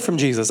anything away from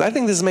Jesus. I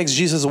think this makes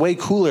Jesus way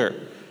cooler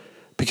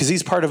because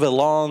he's part of a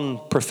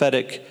long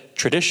prophetic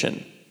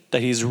tradition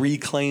that he's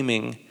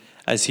reclaiming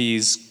as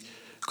he's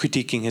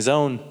critiquing his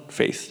own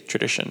faith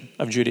tradition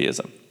of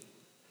Judaism.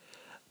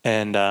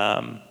 And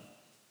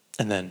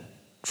then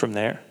from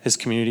there, his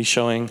community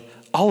showing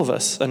all of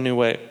us a new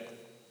way.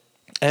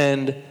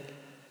 And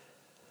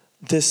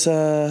this,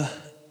 here's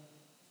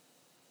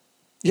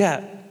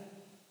the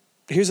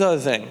other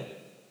thing.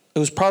 It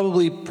was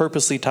probably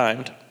purposely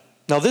timed.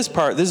 Now this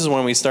is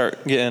when we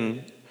start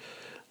getting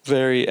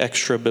very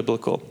extra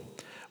biblical.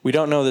 We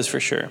don't know this for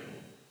sure,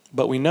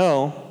 but we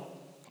know,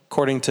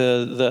 according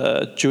to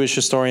the Jewish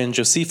historian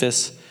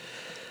Josephus,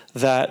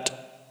 that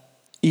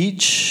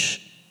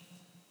each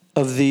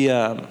of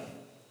the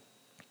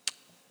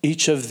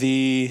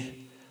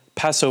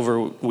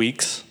Passover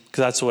weeks,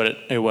 because that's what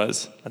it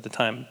was at the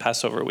time,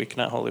 Passover week,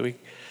 not Holy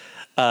Week,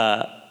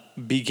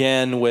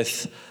 began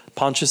with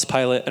Pontius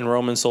Pilate and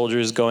Roman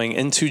soldiers going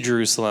into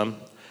Jerusalem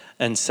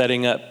and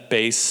setting up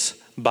base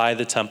by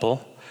the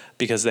temple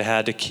because they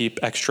had to keep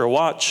extra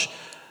watch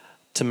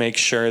to make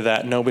sure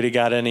that nobody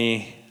got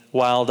any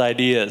wild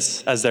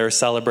ideas as they were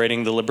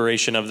celebrating the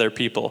liberation of their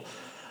people.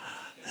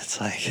 It's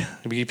like,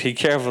 be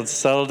careful,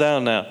 settle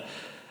down now.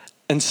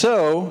 And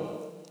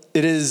so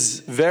it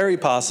is very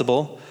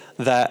possible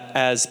that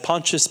as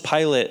Pontius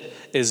Pilate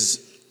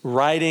is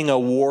riding a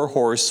war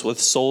horse with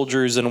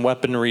soldiers and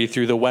weaponry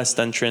through the west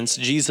entrance,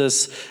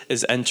 Jesus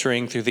is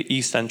entering through the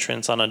east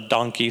entrance on a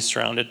donkey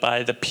surrounded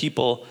by the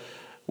people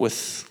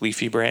with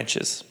leafy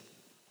branches.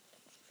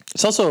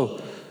 It's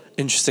also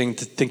interesting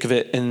to think of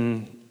it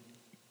in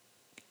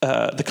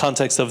the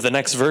context of the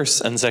next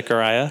verse in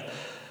Zechariah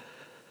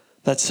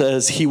that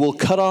says, "He will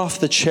cut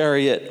off the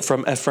chariot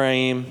from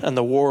Ephraim and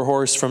the war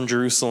horse from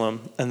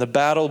Jerusalem, and the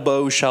battle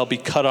bow shall be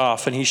cut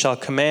off, and he shall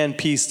command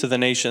peace to the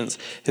nations.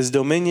 His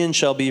dominion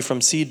shall be from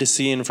sea to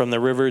sea and from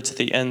the river to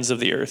the ends of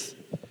the earth."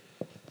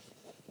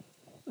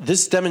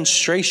 This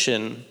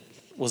demonstration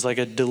was like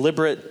a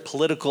deliberate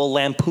political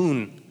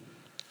lampoon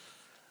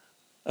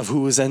of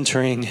who was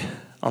entering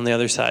on the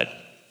other side.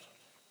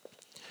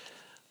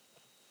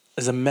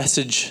 There's a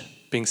message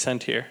being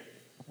sent here.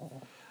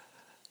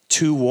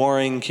 Two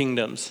warring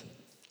kingdoms,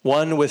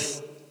 one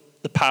with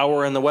the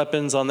power and the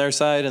weapons on their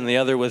side, and the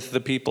other with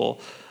the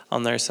people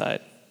on their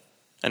side,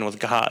 and with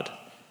God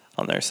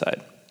on their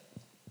side.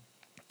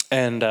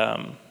 And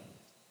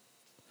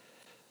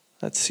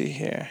let's see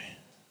here.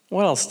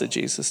 What else did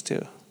Jesus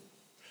do?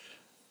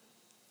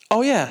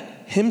 Oh yeah,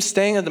 him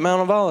staying at the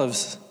Mount of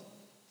Olives.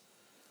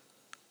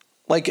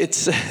 Like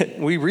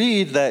we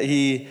read that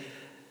he,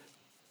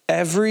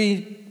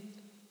 every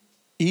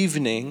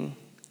evening,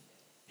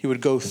 he would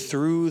go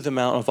through the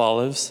Mount of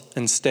Olives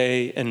and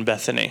stay in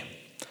Bethany.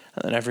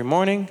 And then every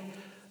morning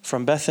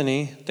from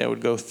Bethany, they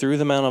would go through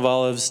the Mount of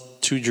Olives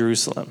to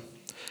Jerusalem.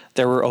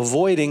 They were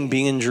avoiding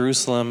being in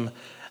Jerusalem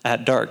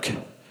at dark.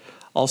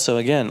 Also,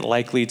 again,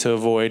 likely to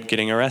avoid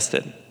getting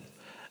arrested.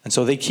 And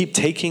so they keep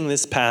taking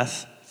this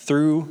path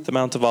through the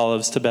Mount of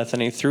Olives to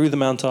Bethany, through the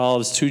Mount of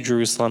Olives to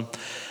Jerusalem.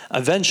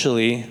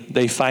 Eventually,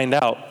 they find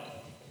out.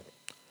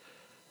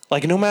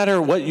 Like, no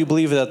matter what you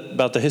believe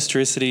about the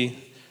historicity,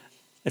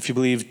 if you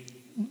believe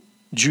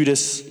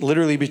Judas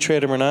literally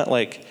betrayed him or not,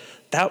 like,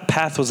 that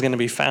path was going to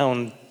be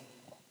found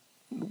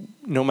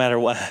no matter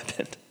what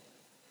happened.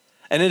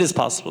 And it is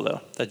possible,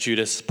 though, that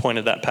Judas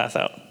pointed that path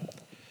out.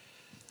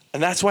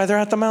 And that's why they're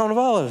at the Mount of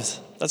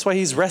Olives. That's why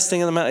he's resting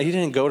in the mountain. He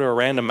didn't go to a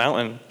random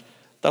mountain.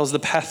 That was the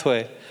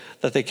pathway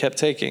that they kept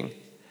taking.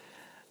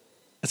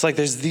 It's like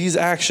these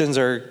actions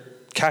are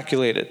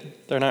calculated.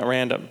 They're not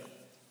random.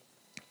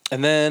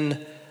 And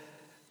then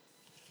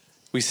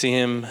we see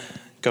him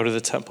go to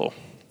the temple.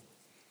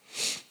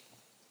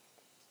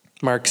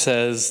 Mark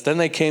says, "Then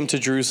they came to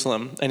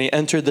Jerusalem, and he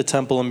entered the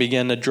temple and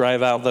began to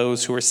drive out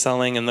those who were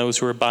selling and those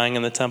who were buying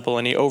in the temple.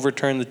 And he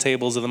overturned the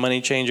tables of the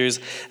money changers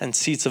and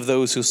seats of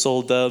those who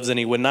sold doves, and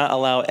he would not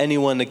allow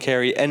anyone to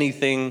carry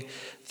anything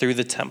through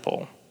the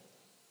temple."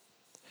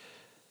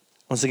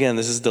 Once again,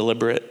 this is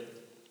deliberate.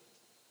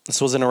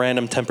 This wasn't a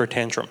random temper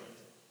tantrum.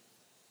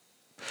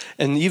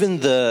 And even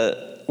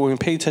when we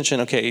pay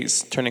attention, okay,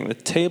 he's turning the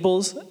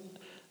tables,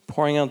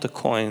 pouring out the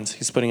coins.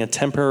 He's putting a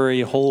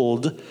temporary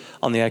hold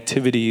on the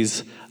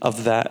activities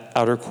of that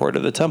outer court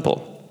of the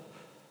temple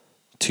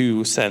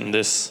to send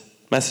this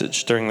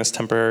message during this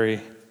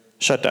temporary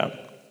shutdown.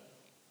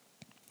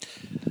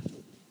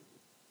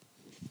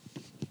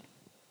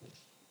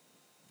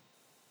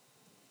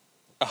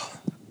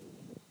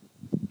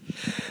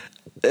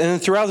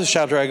 And throughout this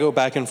chapter, I go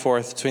back and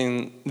forth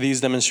between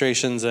these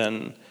demonstrations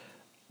and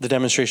the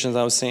demonstrations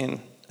I was seeing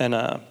in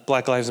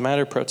Black Lives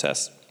Matter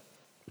protests.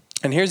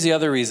 And here's the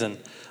other reason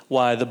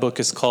why the book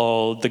is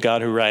called The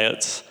God Who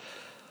Riots.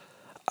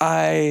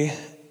 I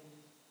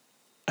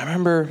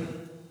remember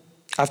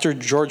after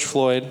George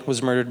Floyd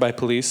was murdered by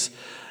police,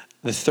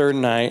 the third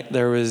night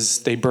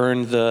they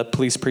burned the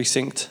police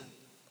precinct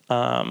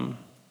in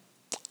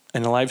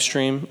a live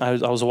stream. I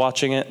was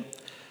watching it.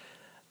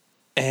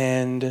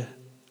 And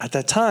at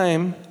that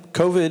time,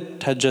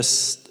 COVID had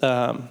just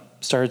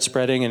started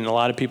spreading, and a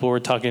lot of people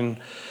were talking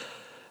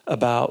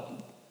about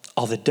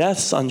all the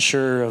deaths,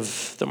 unsure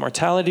of the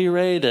mortality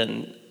rate,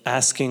 and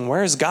asking,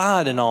 where's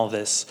God in all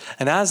this?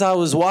 And as I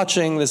was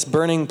watching this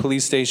burning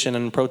police station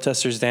and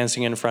protesters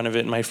dancing in front of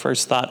it, my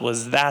first thought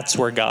was, that's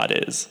where God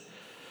is.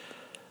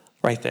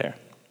 Right there.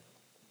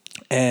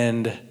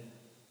 And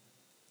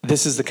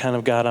this is the kind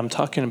of God I'm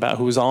talking about,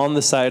 who's on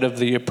the side of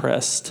the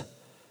oppressed,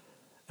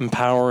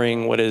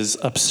 empowering what is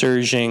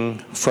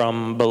upsurging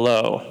from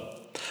below.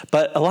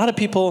 But a lot of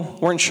people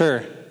weren't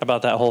sure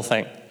about that whole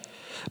thing.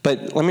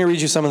 But let me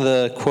read you some of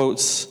the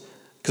quotes,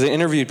 because I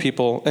interviewed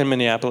people in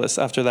Minneapolis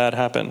after that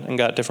happened and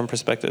got different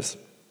perspectives.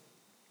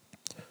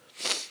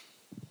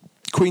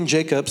 Queen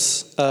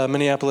Jacobs, a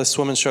Minneapolis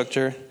swim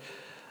instructor,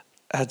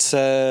 had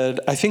said,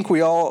 I think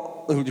we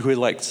all, who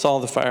had saw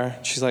the fire,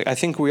 she's like, I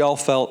think we all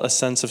felt a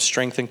sense of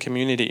strength and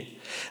community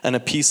and a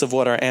piece of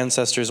what our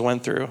ancestors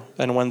went through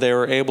and when they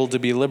were able to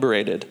be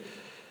liberated.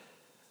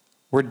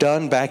 We're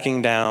done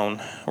backing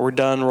down. We're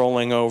done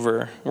rolling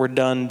over. We're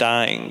done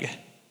dying.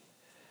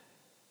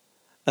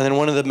 And then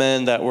one of the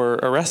men that were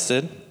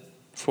arrested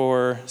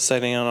for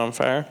setting it on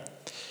fire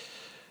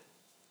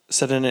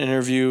said in an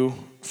interview,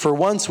 for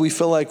once we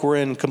feel like we're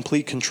in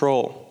complete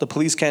control. The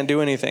police can't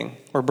do anything.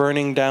 We're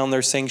burning down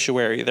their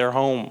sanctuary, their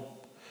home.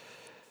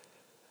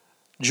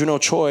 Juno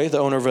Choi, the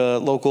owner of a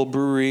local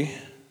brewery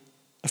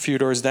a few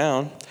doors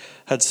down,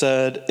 had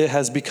said, it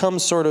has become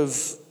sort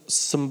of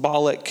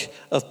symbolic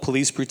of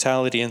police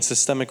brutality and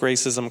systemic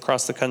racism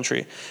across the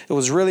country. It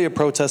was really a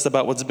protest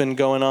about what's been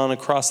going on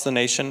across the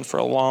nation for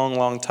a long,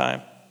 long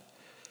time.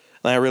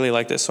 And I really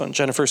like this one.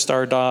 Jennifer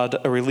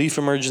Stardodd, a relief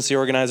emergency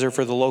organizer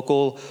for the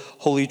local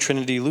Holy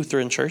Trinity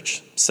Lutheran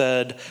Church,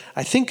 said,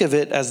 I think of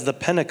it as the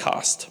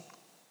Pentecost.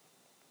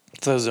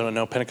 For those who don't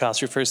know,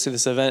 Pentecost refers to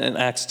this event in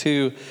Acts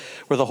 2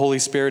 where the Holy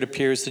Spirit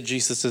appears to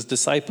Jesus'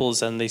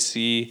 disciples and they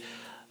see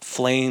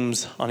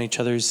flames on each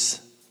other's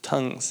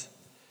tongues.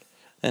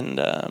 And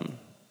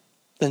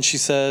then she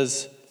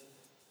says,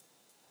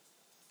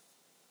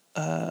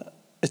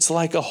 it's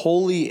like a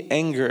holy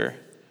anger.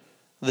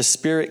 The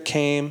Spirit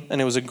came and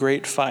it was a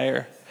great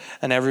fire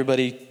and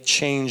everybody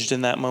changed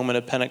in that moment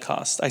of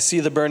Pentecost. I see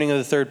the burning of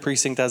the third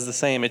precinct as the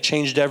same. It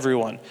changed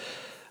everyone,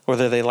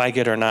 whether they like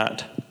it or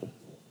not.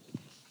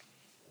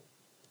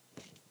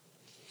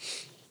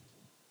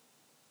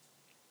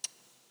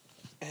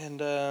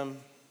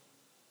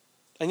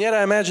 And yet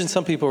I imagine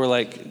some people were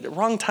like,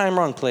 wrong time,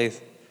 wrong place.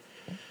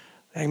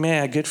 Like,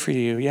 man, good for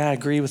you. Yeah, I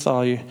agree with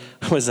all you.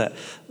 What was that?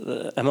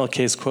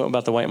 MLK's quote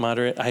about the white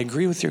moderate. I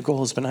agree with your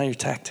goals, but not your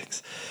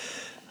tactics.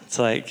 It's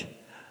like,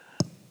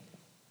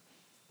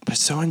 but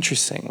it's so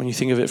interesting when you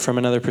think of it from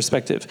another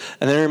perspective.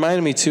 And then it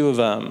reminded me too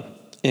of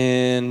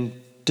in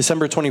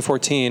December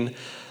 2014,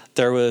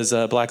 there was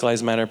a Black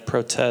Lives Matter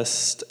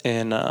protest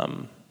in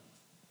the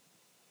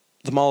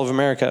Mall of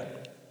America.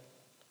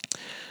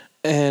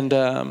 And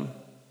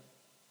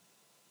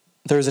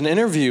there was an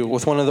interview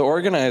with one of the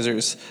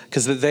organizers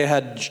because they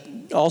had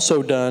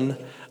also done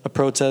a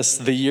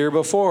protest the year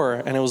before.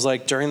 And it was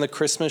like during the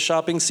Christmas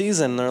shopping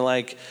season. They're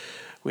like,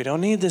 we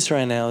don't need this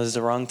right now. This is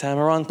the wrong time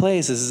or wrong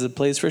place. This is a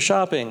place for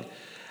shopping.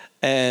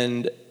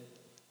 And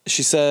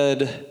she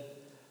said,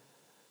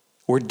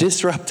 we're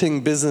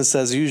disrupting business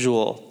as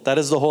usual. That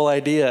is the whole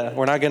idea.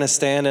 We're not going to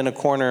stand in a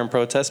corner and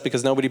protest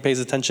because nobody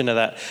pays attention to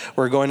that.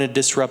 We're going to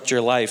disrupt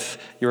your life.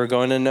 You're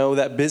going to know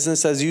that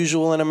business as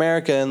usual in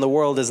America and the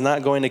world is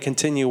not going to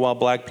continue while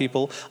black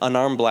people,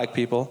 unarmed black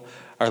people,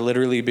 are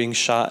literally being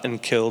shot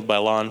and killed by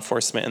law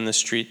enforcement in the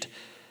street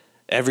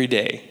every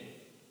day.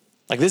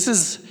 Like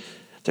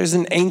there's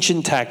an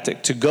ancient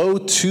tactic to go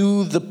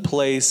to the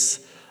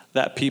place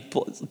that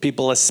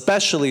people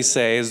especially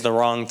say is the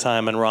wrong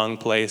time and wrong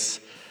place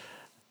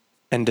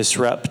and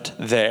disrupt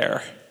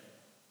there.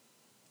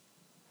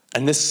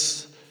 And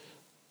this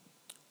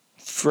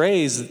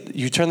phrase,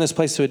 you turn this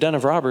place to a den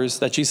of robbers,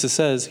 that Jesus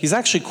says, he's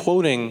actually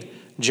quoting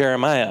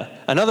Jeremiah,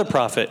 another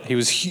prophet he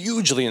was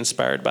hugely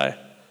inspired by,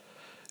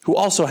 who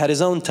also had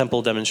his own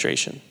temple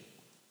demonstration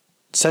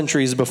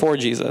centuries before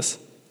Jesus.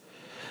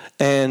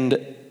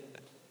 And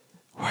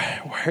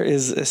where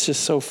is, it's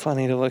just so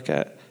funny to look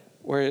at.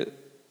 Oh,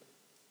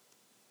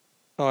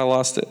 I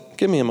lost it.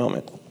 Give me a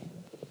moment.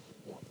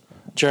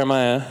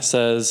 Jeremiah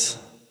says,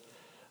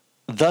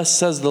 thus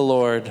says the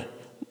Lord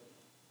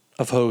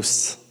of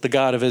hosts, the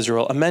God of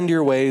Israel, amend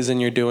your ways and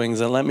your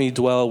doings and let me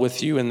dwell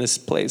with you in this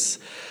place.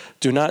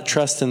 Do not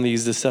trust in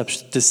these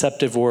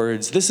deceptive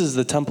words. This is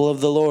the temple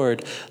of the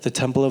Lord, the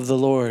temple of the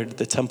Lord,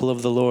 the temple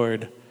of the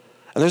Lord.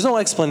 And there's no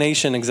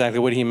explanation exactly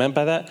what he meant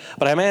by that,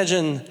 but I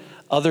imagine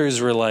others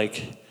were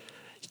like,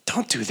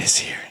 don't do this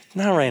here.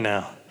 Not right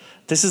now.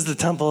 This is the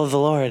temple of the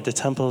Lord, the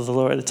temple of the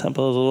Lord, the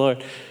temple of the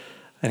Lord.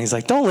 And he's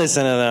like, don't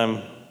listen to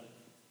them.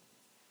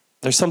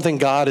 There's something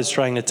God is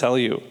trying to tell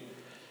you.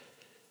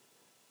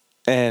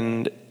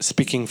 And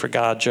speaking for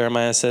God,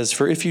 Jeremiah says,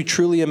 for if you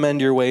truly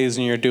amend your ways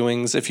and your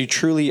doings, if you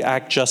truly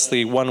act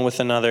justly one with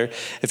another,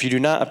 if you do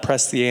not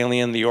oppress the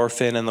alien, the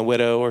orphan, and the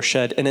widow, or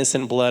shed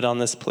innocent blood on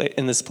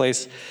in this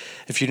place,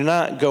 if you do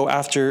not go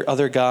after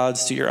other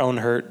gods to your own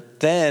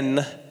hurt,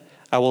 then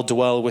I will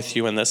dwell with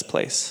you in this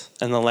place,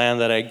 in the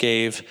land that I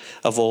gave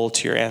of old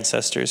to your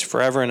ancestors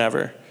forever and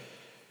ever.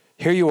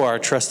 Here you are,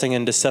 trusting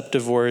in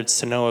deceptive words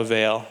to no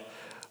avail.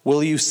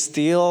 Will you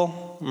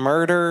steal,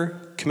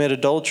 murder, commit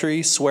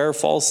adultery, swear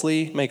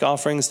falsely, make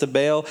offerings to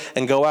Baal,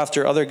 and go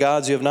after other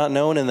gods you have not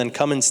known, and then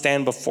come and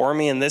stand before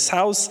me in this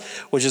house,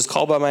 which is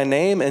called by my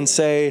name, and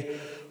say,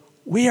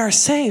 we are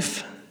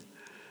safe,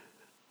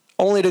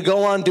 only to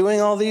go on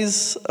doing all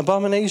these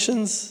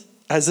abominations?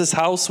 Has this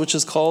house, which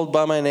is called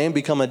by my name,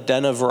 become a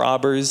den of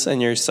robbers in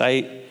your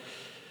sight?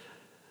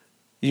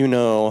 You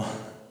know,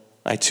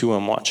 I too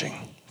am watching,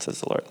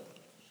 says the Lord.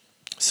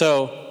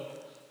 So,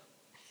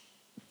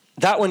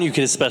 that one you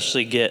could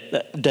especially get.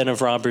 That den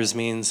of robbers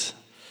means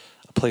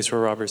a place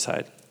where robbers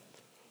hide.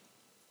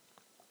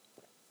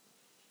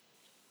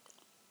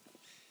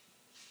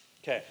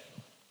 Okay.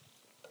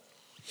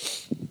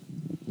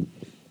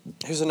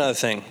 Here's another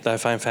thing that I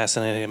find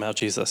fascinating about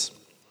Jesus.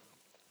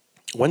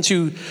 Once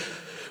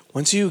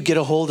you get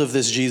a hold of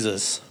this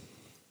Jesus,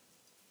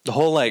 the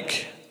whole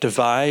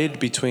divide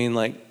between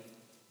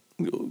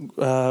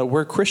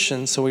we're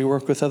Christians, so we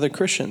work with other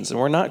Christians, and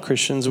we're not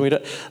Christians, we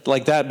don't,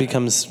 that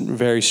becomes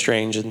very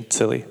strange and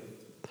silly.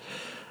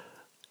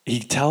 He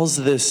tells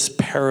this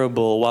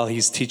parable while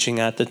he's teaching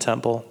at the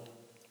temple.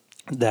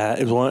 That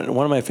is one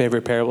of my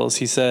favorite parables.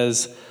 He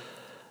says,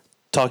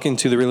 talking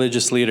to the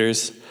religious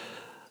leaders,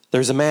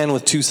 there's a man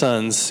with 2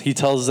 sons. He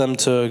tells them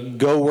to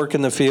go work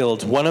in the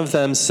field. One of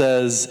them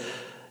says,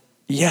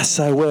 yes,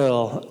 I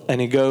will.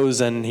 And he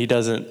goes and he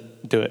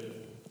doesn't do it.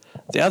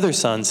 The other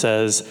son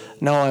says,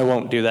 no, I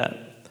won't do that.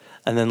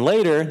 And then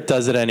later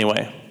does it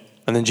anyway.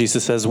 And then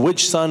Jesus says,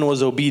 which son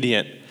was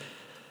obedient?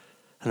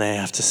 And they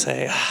have to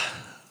say,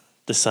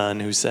 the son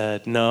who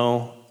said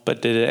no,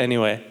 but did it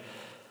anyway.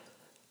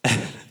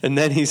 And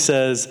then he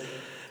says,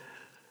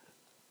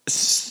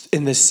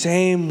 in the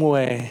same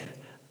way,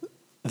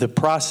 the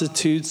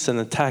prostitutes and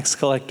the tax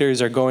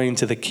collectors are going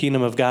to the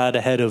kingdom of God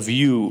ahead of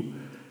you.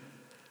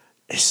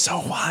 It's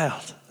so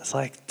wild. It's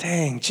like,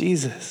 dang,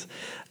 Jesus.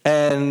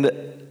 And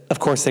of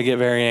course, they get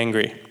very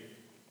angry.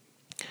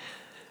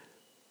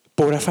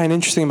 But what I find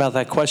interesting about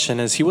that question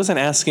is he wasn't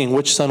asking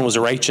which son was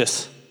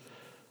righteous.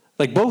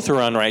 Both are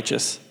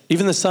unrighteous.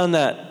 Even the son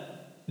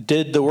that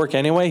did the work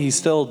anyway, he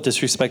still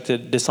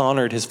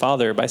dishonored his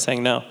father by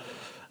saying no. And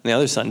the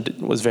other son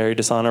was very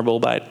dishonorable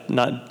by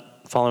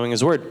not following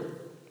his word.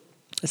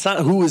 It's not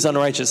who is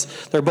unrighteous.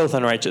 They're both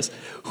unrighteous.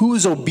 Who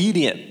is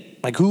obedient?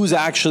 Who's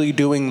actually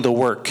doing the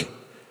work?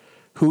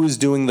 Who is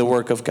doing the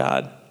work of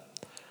God?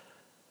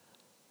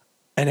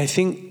 And I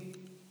think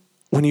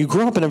when you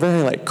grow up in a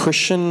very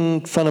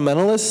Christian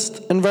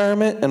fundamentalist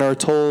environment and are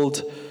told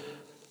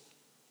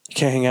you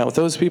can't hang out with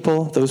those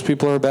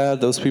people are bad,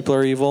 those people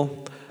are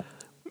evil,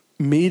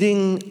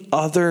 meeting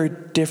other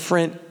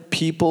different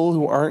people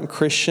who aren't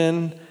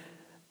Christian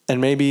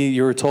and maybe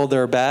you were told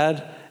they're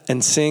bad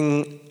and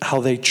seeing how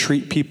they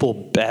treat people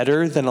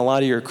better than a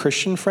lot of your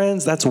Christian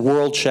friends, that's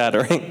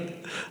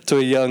world-shattering to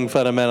a young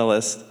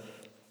fundamentalist.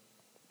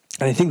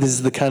 And I think this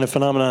is the kind of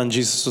phenomenon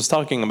Jesus was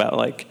talking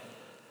about,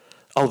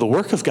 the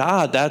work of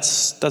God,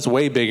 that's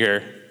way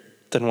bigger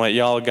than what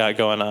y'all got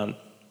going on.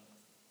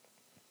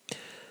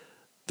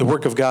 The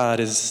work of God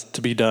is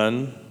to be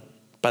done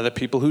by the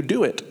people who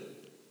do it.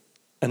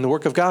 And the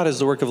work of God is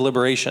the work of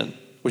liberation,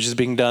 which is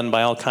being done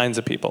by all kinds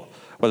of people,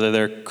 whether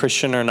they're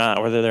Christian or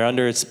not, whether they're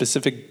under a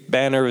specific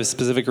banner of a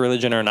specific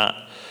religion or not.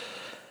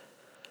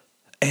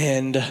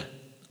 And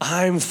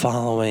I'm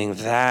following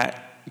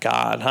that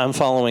God. I'm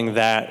following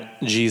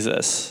that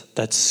Jesus.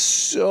 That's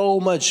so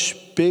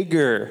much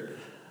bigger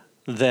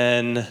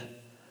than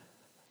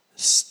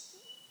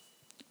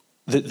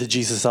the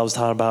Jesus I was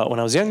taught about when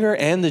I was younger,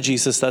 and the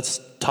Jesus that's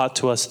taught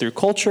to us through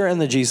culture,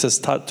 and the Jesus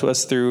taught to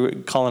us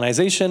through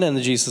colonization, and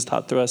the Jesus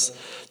taught to us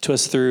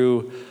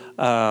through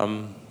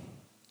the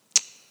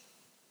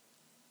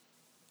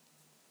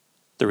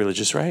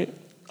religious right,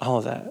 all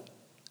of that.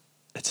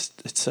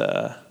 It's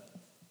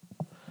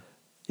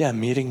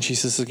meeting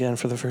Jesus again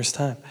for the first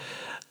time.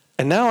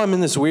 And now I'm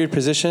in this weird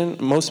position.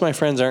 Most of my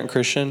friends aren't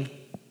Christian.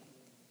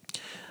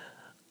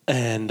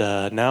 And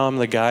now I'm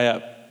the guy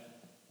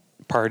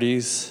at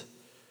parties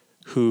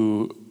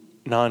who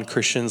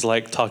non-Christians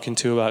like talking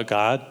to about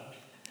God.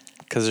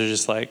 Because they're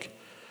just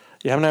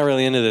I'm not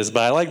really into this,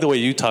 but I like the way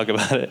you talk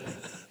about it.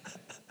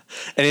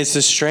 And it's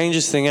the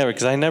strangest thing ever,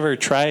 because I never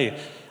try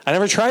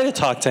to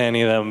talk to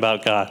any of them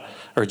about God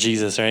or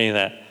Jesus or any of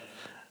that.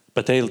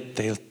 But they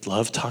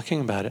love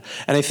talking about it.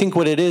 And I think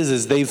what it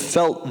is they've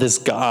felt this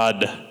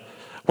God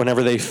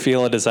whenever they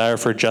feel a desire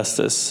for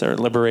justice or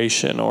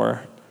liberation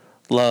or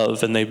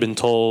love, and they've been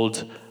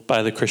told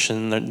by the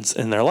Christians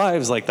in their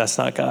lives, like, that's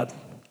not God.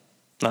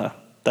 No,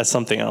 that's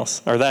something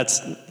else. Or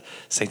that's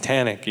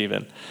satanic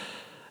even.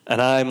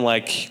 And I'm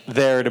like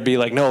there to be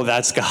like, no,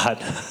 that's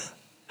God.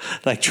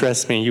 Like,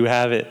 trust me, you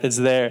have it. It's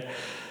there.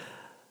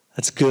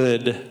 That's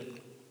good.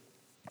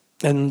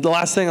 And the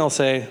last thing I'll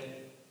say,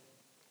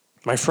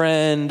 my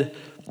friend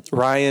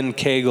Ryan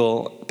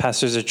Cagle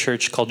pastors a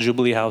church called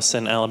Jubilee House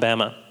in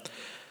Alabama,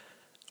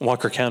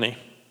 Walker County.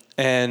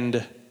 And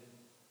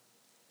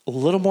a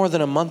little more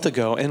than a month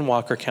ago in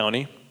Walker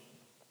County,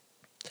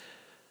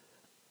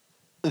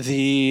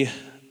 the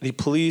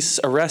police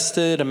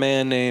arrested a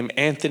man named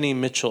Anthony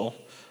Mitchell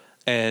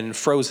and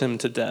froze him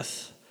to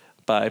death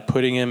by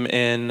putting him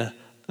in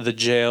the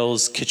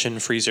jail's kitchen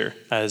freezer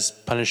as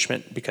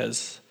punishment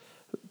because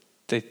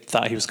they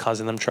thought he was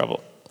causing them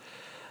trouble.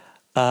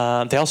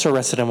 They also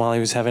arrested him while he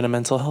was having a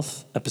mental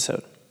health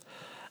episode.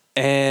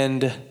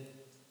 And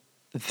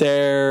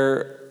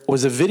there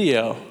was a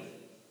video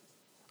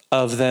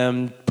of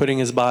them putting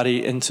his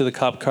body into the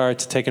cop car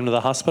to take him to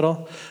the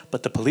hospital.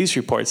 But the police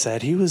report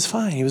said he was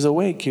fine, he was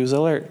awake, he was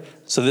alert.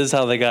 So this is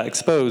how they got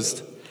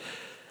exposed.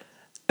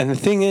 And the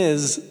thing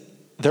is,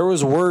 there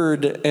was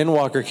word in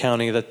Walker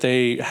County that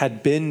they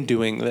had been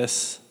doing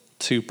this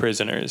to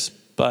prisoners,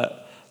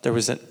 but there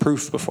wasn't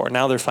proof before.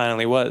 Now there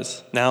finally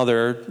was. Now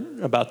they're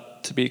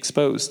about to be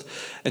exposed.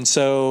 And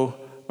so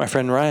my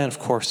friend Ryan, of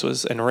course,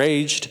 was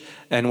enraged.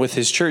 And with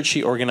his church,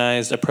 he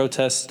organized a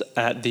protest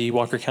at the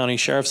Walker County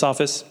Sheriff's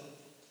Office.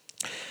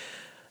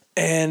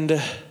 And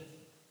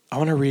I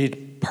want to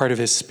read part of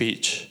his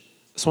speech.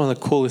 It's one of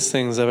the coolest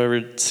things I've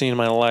ever seen in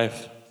my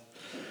life.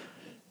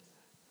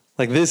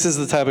 Like, this is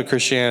the type of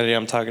Christianity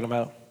I'm talking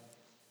about.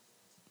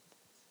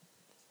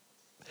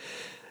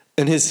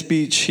 In his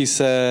speech, he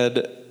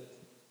said,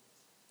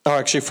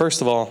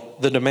 first of all,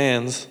 the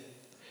demands,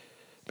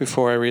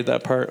 before I read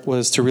that part,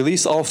 was to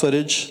release all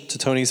footage to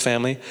Tony's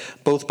family,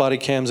 both body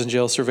cams and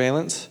jail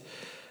surveillance,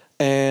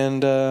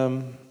 and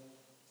the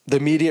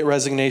immediate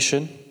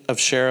resignation of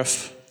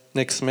Sheriff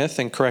Nick Smith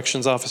and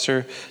Corrections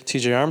Officer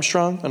TJ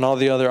Armstrong and all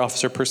the other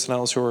officer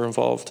personnel who were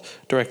involved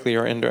directly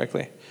or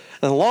indirectly.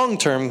 And the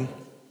long-term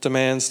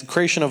demands the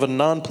creation of a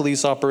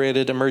non-police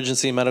operated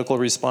emergency medical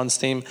response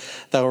team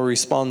that will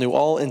respond to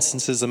all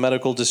instances of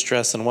medical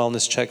distress and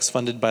wellness checks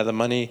funded by the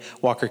money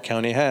Walker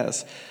County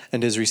has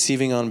and is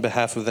receiving on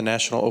behalf of the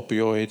National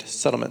Opioid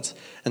Settlement.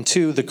 And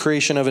 2, the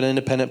creation of an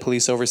independent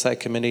police oversight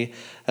committee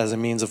as a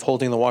means of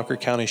holding the Walker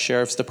County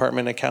Sheriff's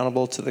Department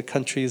accountable to the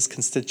country's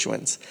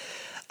constituents.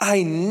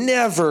 I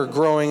never,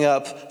 growing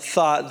up,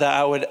 thought that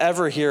I would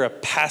ever hear a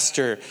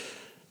pastor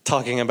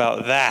talking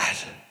about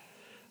that.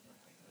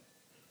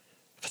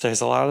 But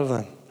there's a lot of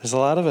them. There's a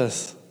lot of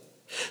us.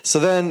 So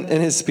then in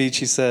his speech,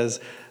 he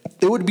says,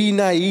 it would be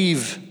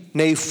naive,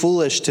 nay,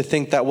 foolish to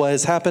think that what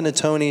has happened to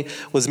Tony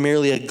was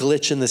merely a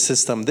glitch in the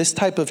system. This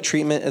type of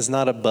treatment is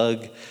not a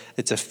bug.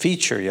 It's a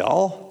feature,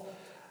 y'all.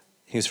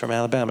 He was from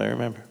Alabama,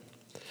 remember.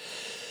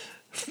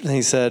 And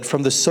he said,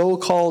 from the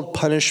so-called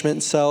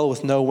punishment cell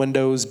with no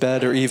windows,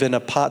 bed, or even a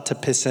pot to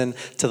piss in,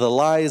 to the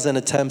lies and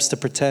attempts to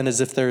pretend as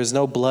if there is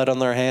no blood on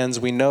their hands,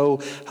 we know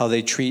how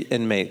they treat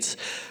inmates.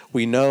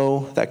 We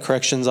know that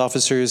corrections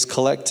officers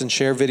collect and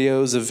share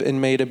videos of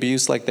inmate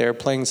abuse like they're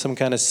playing some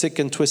kind of sick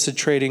and twisted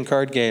trading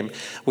card game.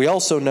 We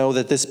also know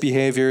that this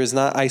behavior is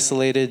not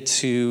isolated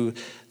to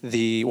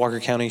the Walker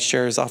County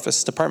Sheriff's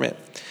Office Department.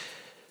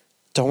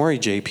 Don't worry,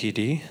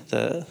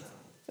 JPD,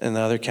 in the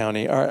other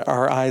county.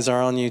 Our eyes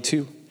are on you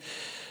too.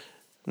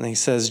 And he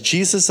says,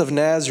 Jesus of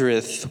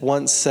Nazareth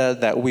once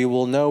said that we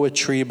will know a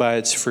tree by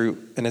its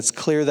fruit. And it's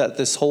clear that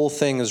this whole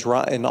thing is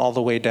rotten all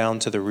the way down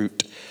to the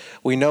root.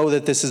 We know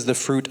that this is the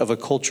fruit of a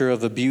culture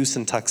of abuse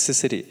and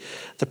toxicity.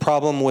 The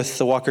problem with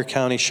the Walker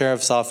County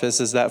Sheriff's Office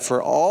is that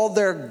for all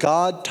their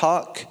God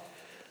talk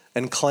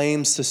and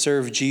claims to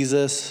serve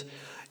Jesus,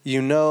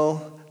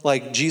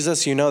 like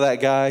Jesus, that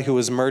guy who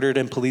was murdered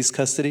in police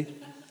custody?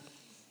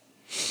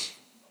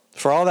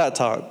 For all that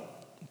talk,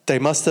 they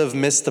must have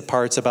missed the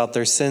parts about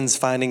their sins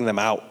finding them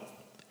out,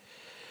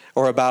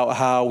 or about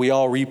how we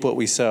all reap what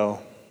we sow,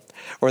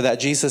 or that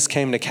Jesus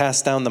came to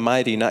cast down the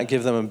mighty, not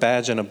give them a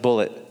badge and a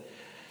bullet,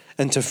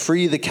 and to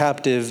free the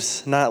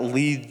captives, not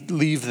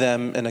leave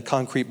them in a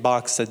concrete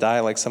box to die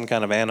like some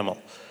kind of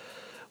animal.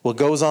 What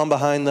goes on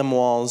behind them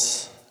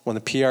walls when the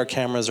PR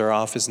cameras are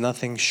off is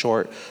nothing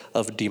short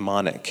of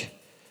demonic.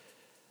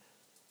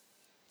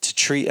 To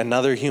treat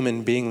another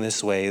human being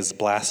this way is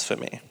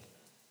blasphemy.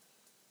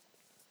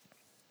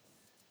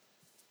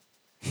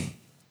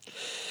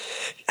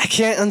 I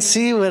can't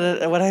unsee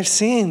what I've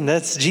seen.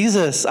 That's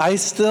Jesus. I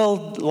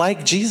still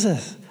like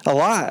Jesus a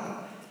lot.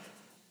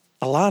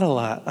 A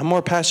lot. I'm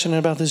more passionate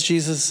about this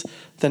Jesus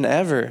than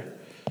ever.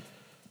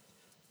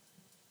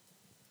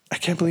 I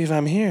can't believe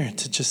I'm here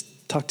to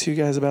just talk to you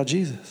guys about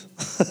Jesus.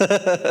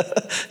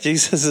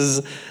 Jesus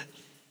is,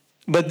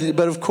 but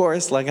of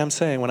course, like I'm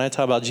saying, when I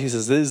talk about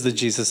Jesus, this is the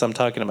Jesus I'm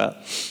talking about.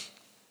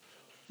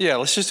 Yeah,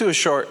 let's just do a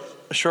short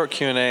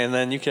Q&A, and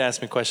then you can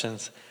ask me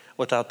questions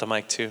without the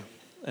mic too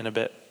in a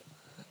bit.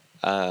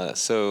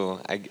 So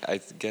I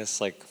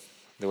guess like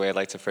the way I'd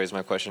like to phrase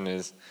my question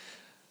is,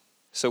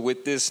 so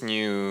with this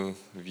new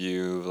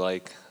view,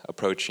 like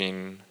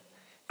approaching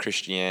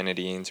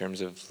Christianity in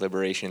terms of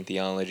liberation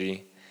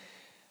theology,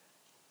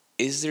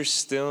 is there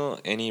still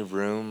any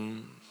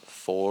room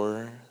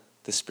for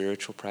the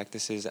spiritual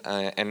practices?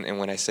 And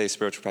when I say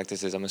spiritual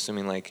practices, I'm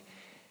assuming like,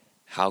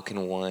 how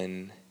can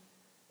one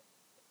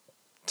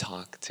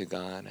talk to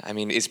God? I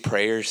mean, is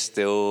prayer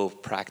still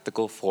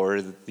practical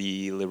for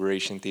the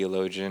liberation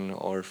theologian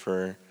or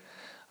for,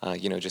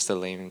 just a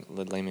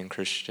layman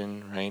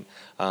Christian, right?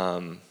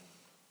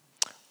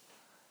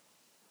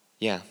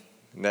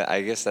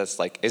 I guess that's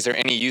like, is there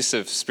any use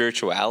of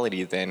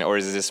spirituality then, or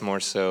is this more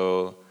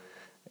so,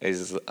 I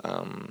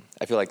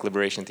feel like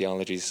liberation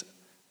theology is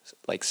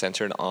like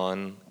centered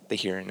on the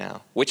here and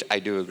now, which I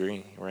do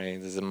agree,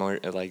 right? This is more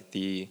like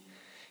the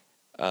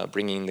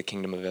bringing the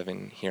kingdom of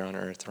heaven here on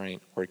earth,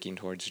 right? Working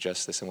towards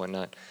justice and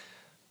whatnot.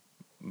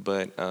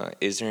 But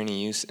is there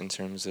any use in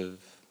terms of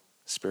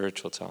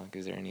spiritual talk?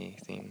 Is there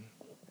anything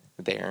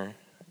there?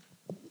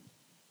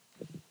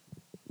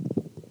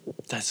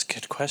 That's a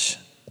good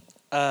question.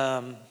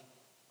 Real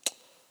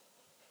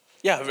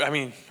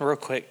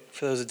quick,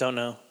 for those that don't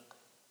know,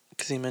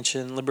 because he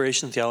mentioned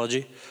liberation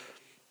theology,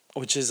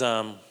 which is,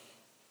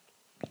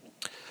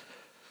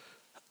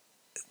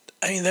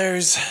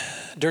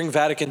 during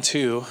Vatican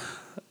II,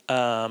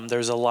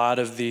 there's a lot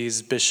of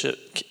these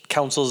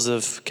councils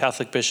of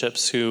Catholic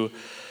bishops who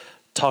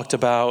talked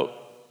about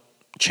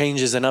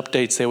changes and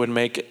updates they would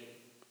make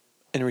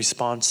in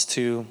response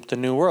to the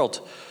New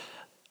World.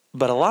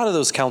 But a lot of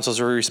those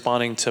councils were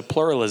responding to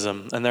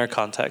pluralism in their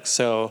context.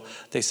 So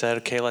they said,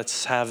 okay,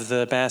 let's have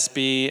the Mass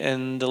be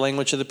in the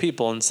language of the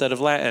people instead of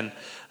Latin.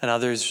 And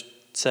others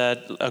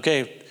said,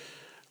 okay,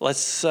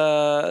 let's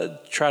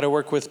try to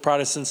work with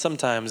Protestants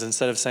sometimes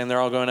instead of saying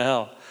they're all going to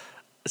hell.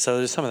 So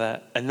there's some of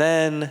that. And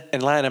then in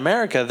Latin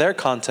America, their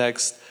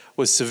context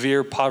was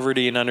severe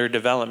poverty and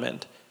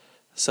underdevelopment.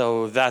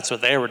 So that's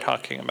what they were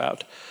talking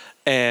about.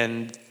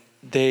 And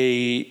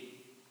they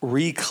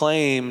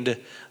reclaimed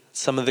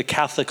some of the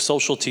Catholic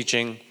social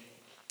teaching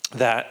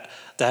that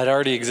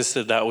already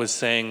existed, that was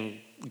saying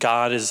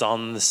God is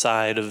on the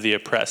side of the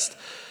oppressed.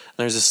 And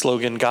there's a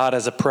slogan, God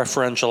as a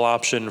preferential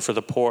option for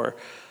the poor.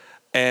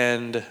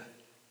 And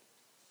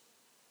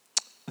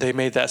they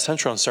made that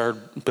central and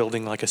started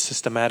building like a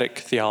systematic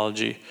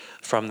theology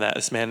from that.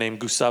 This man named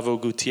Gustavo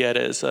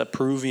Gutierrez, a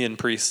Peruvian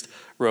priest,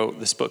 wrote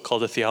this book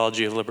called The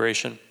Theology of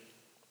Liberation.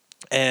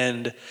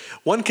 And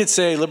one could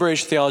say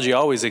liberation theology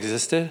always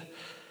existed.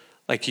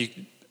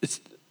 It's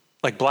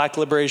like black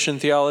liberation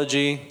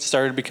theology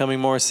started becoming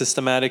more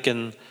systematic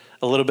and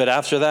a little bit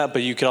after that,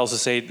 but you could also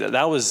say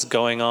that was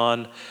going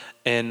on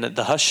in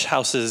the hush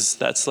houses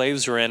that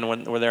slaves were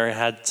in where they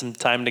had some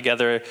time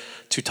together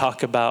to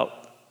talk about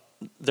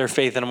their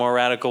faith in a more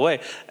radical way.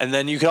 And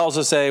then you could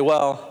also say,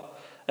 well,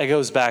 it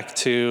goes back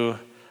to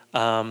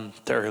the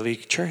early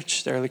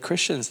church, the early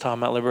Christians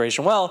talking about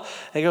liberation. Well,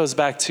 it goes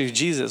back to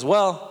Jesus.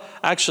 Well,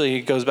 actually,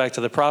 it goes back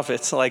to the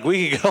prophets. Like,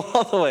 we could go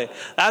all the way.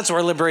 That's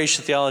where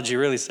liberation theology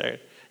really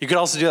started. You could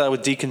also do that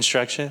with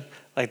deconstruction.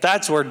 Like,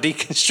 that's where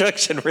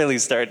deconstruction really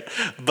started.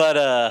 But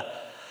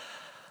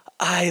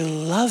I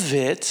love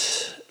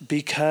it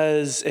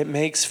because it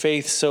makes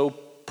faith so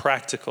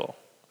practical.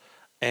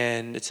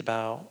 And it's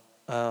about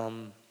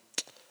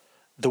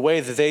the way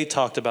that they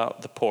talked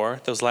about the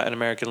poor, those Latin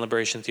American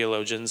liberation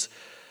theologians,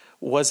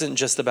 wasn't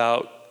just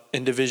about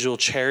individual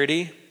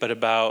charity, but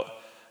about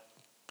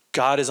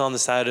God is on the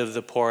side of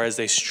the poor as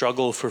they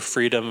struggle for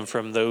freedom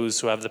from those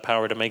who have the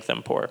power to make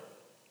them poor.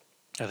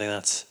 I think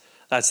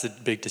that's the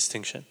big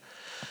distinction.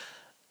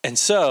 And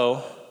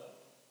so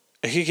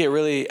it could get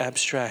really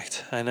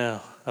abstract, I know,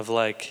 of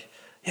like,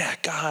 yeah,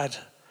 God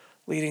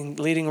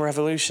leading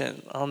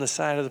revolution on the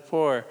side of the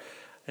poor.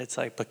 It's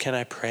like, but can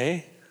I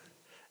pray?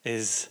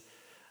 Is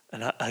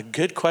a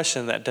good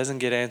question that doesn't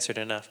get answered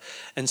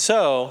enough. And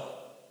so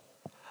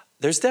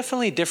there's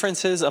definitely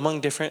differences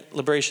among different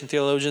liberation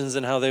theologians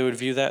and how they would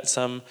view that.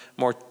 Some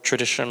more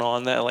traditional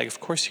on that, like, of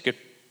course you could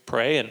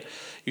pray and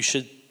you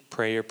should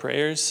pray your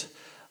prayers.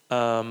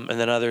 And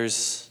then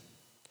others,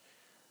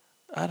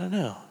 I don't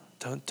know,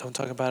 don't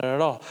talk about it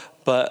at all.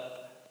 But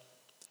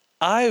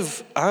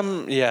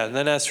and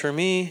then as for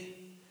me,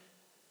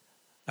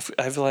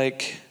 I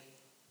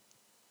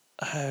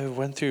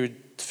went through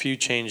a few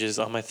changes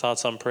on my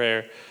thoughts on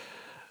prayer.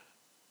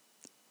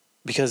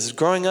 Because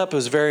growing up, it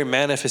was very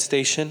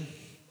manifestation-y.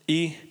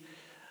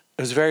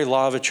 It was very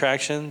law of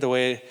attraction,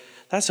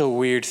 that's a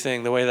weird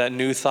thing, the way that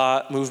New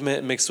Thought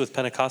movement mixed with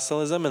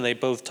Pentecostalism, and they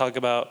both talk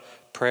about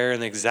prayer in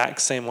the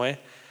exact same way.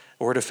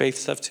 Word of faith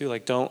stuff too,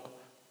 like don't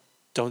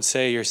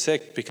say you're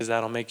sick because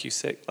that'll make you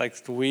sick. Like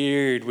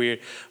weird.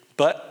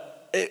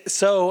 But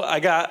so I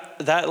got,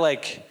 that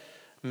like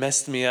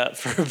messed me up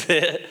for a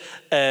bit,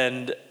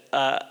 and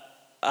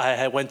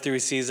I went through a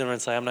season where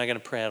it's like, I'm not going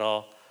to pray at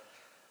all.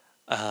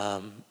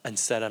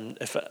 Instead,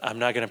 if I'm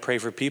not going to pray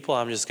for people,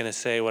 I'm just going to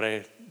say what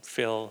I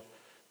feel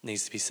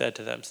needs to be said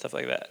to them, stuff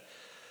like that.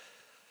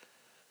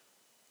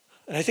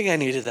 And I think I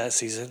needed that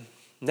season.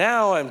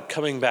 Now I'm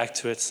coming back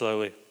to it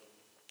slowly.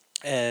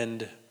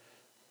 And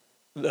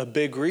a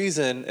big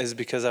reason is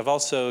because I've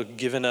also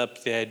given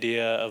up the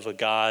idea of a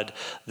God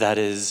that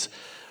is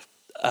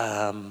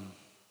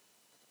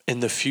in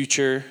the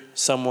future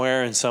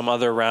somewhere in some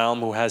other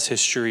realm who has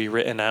history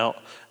written out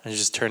and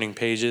just turning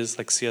pages,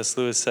 like C.S.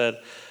 Lewis said.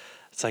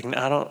 It's like,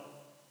 I don't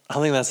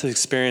think that's the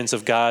experience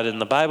of God in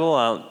the Bible.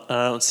 I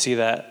don't see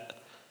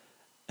that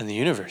in the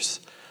universe.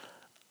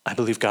 I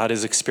believe God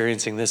is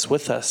experiencing this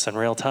with us in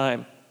real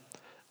time,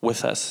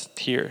 with us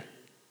here.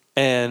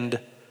 And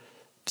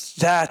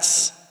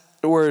that's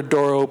where a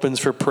door opens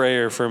for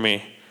prayer for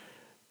me.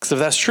 Because if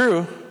that's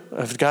true,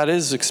 if God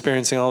is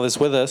experiencing all this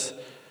with us,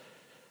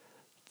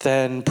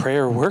 then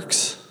prayer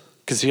works.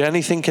 Because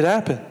anything could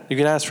happen. You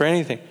can ask for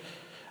anything.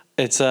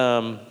 It's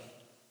the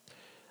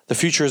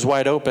future is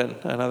wide open,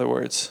 in other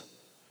words.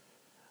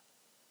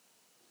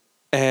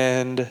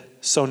 And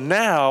so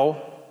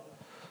now,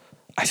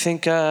 I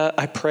think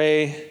I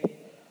pray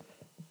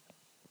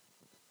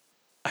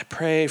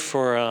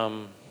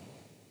for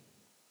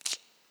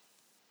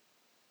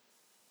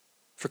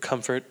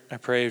comfort. I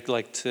pray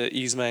like to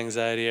ease my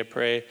anxiety. I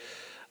pray.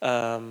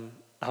 I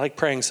like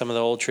praying some of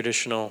the old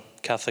traditional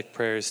Catholic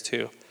prayers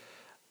too,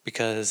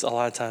 because a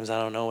lot of times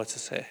I don't know what to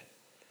say,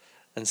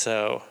 and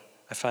so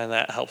I find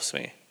that helps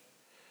me.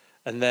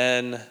 And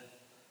then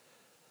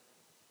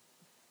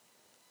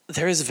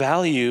there is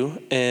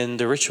value in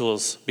the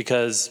rituals,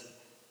 because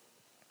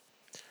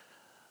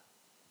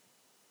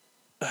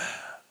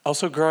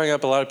also growing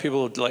up, a lot of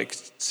people would like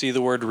see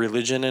the word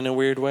religion in a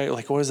weird way.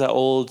 Like, what was that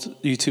old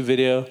YouTube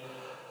video?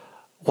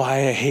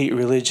 Why I hate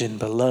religion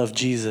but love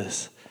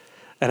Jesus.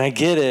 And I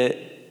get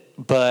it,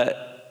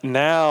 but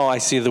now I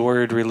see the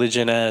word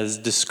religion as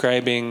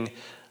describing,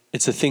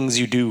 it's the things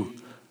you do.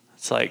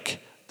 It's like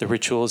the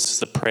rituals, it's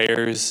the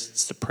prayers,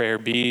 it's the prayer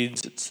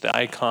beads, it's the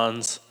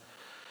icons,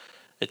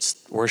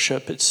 it's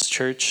worship, it's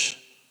church.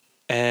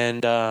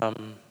 And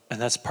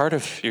that's part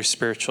of your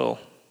spiritual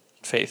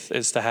faith,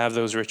 is to have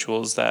those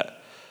rituals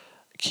that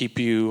keep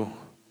you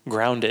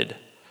grounded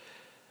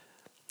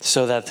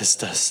so that this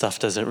stuff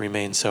doesn't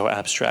remain so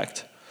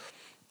abstract.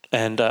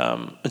 And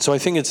so I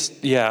think it's,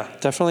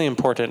 definitely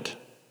important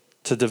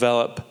to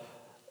develop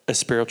a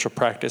spiritual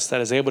practice that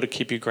is able to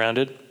keep you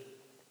grounded.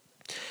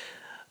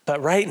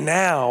 But right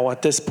now,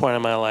 at this point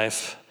in my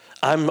life,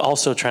 I'm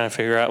also trying to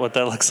figure out what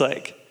that looks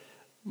like.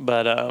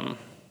 But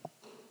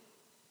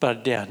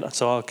yeah,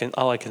 so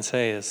all I can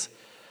say is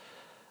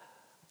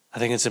I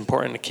think it's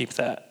important to keep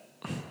that.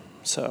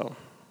 So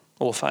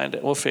we'll find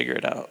it. We'll figure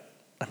it out,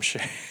 I'm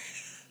sure.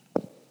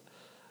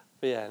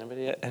 But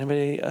yeah,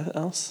 anybody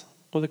else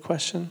with a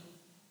question?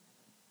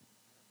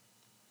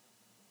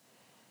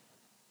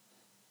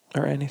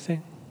 Or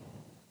anything?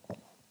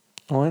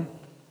 One?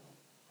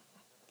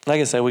 Like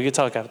I said, we could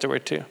talk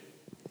afterward too.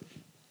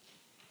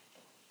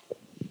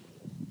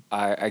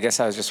 I guess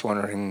I was just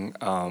wondering,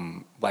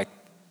 like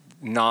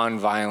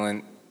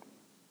nonviolent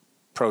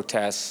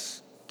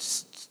protests,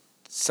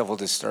 civil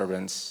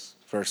disturbance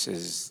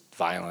versus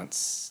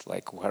violence.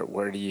 Like,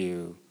 how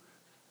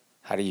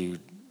do you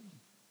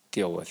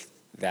deal with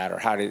that, or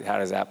how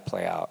does that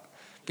play out?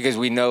 Because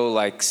we know,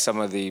 like, some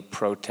of the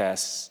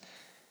protests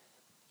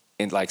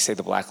in, like, say,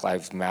 the Black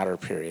Lives Matter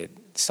period,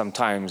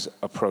 sometimes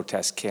a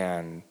protest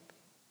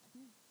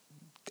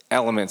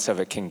elements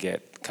of it can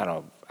get kind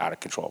of out of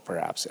control,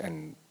 perhaps,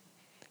 and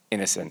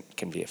innocent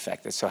can be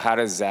affected. So how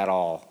does that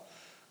all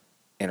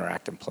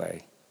interact and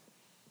play?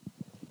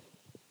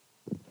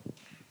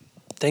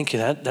 Thank you.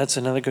 That's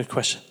another good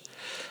question.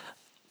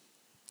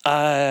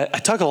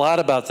 I talk a lot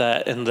about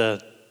that in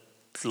the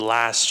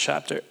last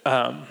chapter.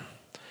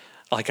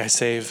 Like I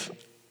save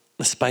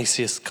the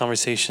spiciest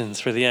conversations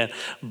for the end.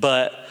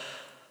 But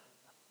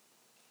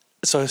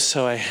so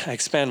I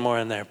expand more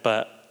in there.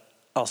 But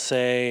I'll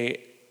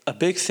say a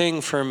big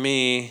thing for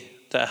me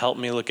that helped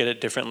me look at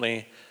it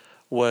differently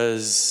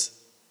was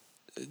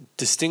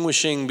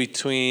distinguishing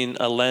between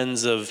a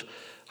lens of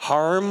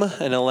harm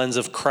and a lens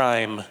of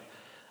crime.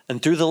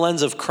 And through the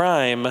lens of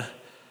crime,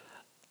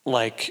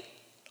 like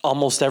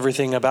almost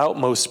everything about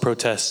most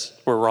protests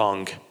were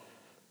wrong.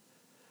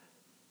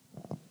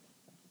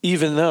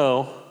 Even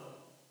though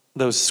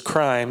those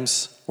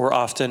crimes were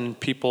often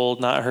people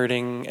not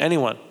hurting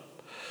anyone.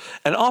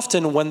 And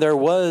often when there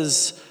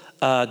was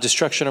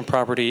destruction of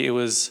property, it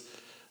was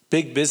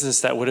big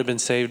business that would have been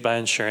saved by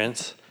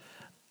insurance.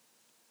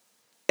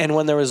 And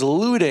when there was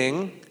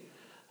looting,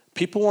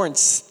 people weren't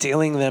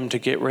stealing them to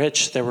get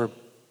rich. They were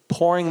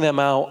pouring them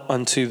out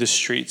onto the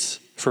streets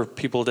for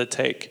people to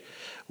take,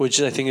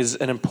 which I think is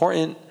an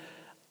important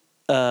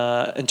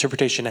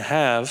interpretation to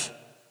have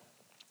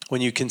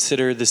when you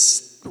consider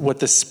this, what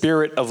the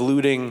spirit of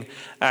looting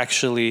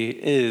actually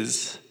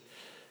is.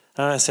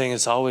 I'm not saying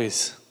it's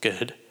always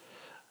good,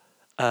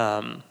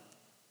 but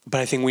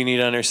I think we need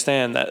to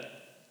understand that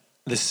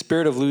the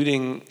spirit of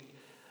looting,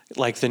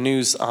 like the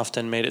news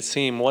often made it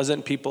seem,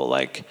 wasn't people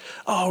like,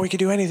 oh, we could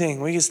do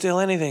anything, we could steal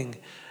anything.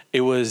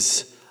 It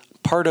was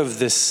part of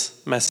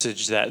this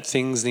message that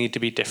things need to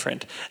be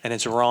different, and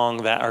it's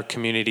wrong that our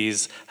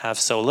communities have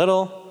so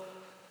little,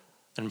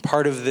 and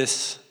part of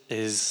this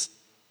is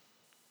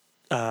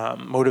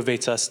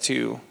motivates us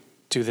to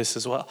do this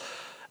as well.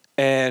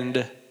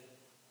 And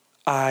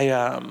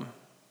but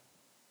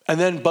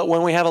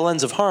when we have a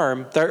lens of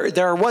harm,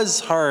 there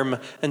was harm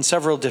in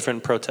several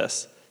different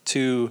protests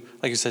to,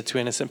 like you said, to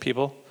innocent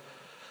people.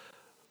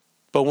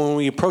 But when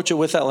we approach it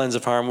with that lens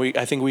of harm,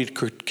 I think we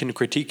can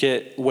critique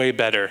it way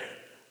better.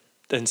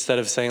 Instead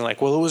of saying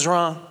like, well, it was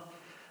wrong,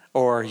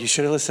 or you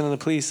should have listened to the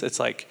police. It's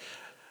like,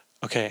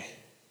 okay,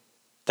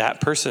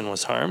 that person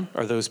was harmed,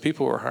 or those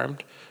people were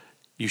harmed.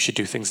 You should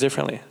do things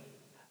differently.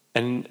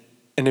 And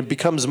it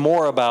becomes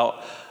more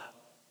about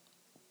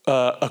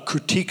a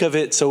critique of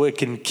it so it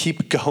can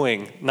keep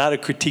going, not a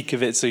critique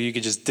of it so you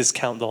could just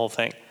discount the whole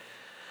thing.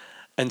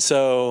 And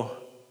so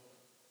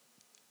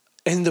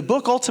in the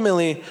book,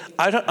 ultimately,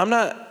 I'm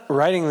not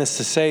writing this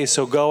to say,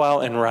 so go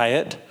out and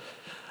riot.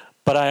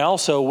 But I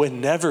also would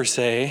never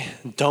say,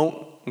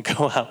 don't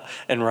go out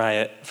and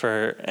riot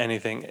for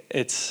anything.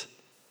 It's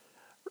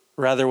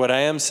rather what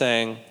I am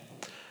saying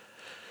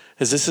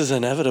is this is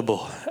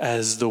inevitable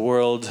as the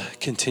world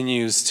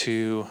continues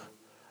to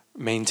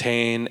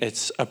maintain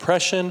its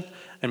oppression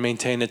and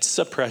maintain its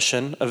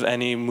suppression of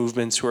any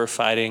movements who are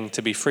fighting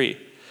to be free.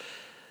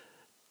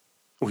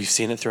 We've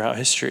seen it throughout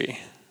history.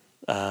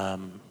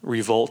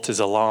 Revolt is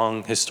a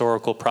long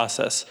historical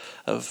process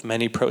of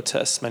many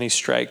protests, many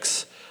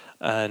strikes,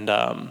 and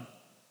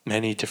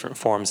many different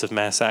forms of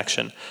mass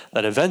action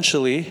that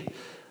eventually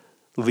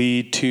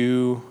lead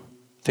to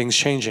things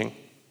changing.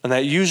 And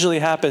that usually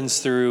happens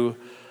through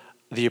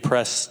the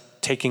oppressed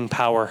taking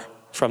power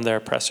from their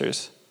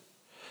oppressors.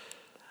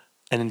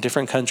 And in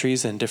different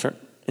countries and different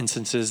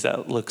instances,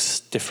 that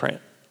looks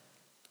different.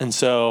 And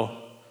so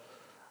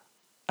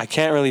I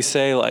can't really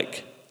say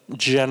like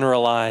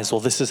generalize,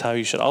 well, this is how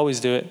you should always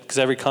do it, because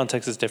every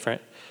context is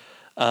different.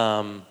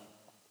 And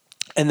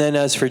then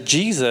as for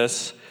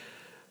Jesus,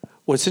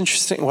 what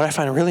I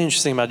find really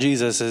interesting about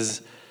Jesus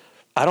is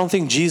I don't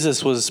think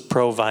Jesus was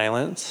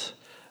pro-violence,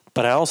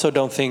 but I also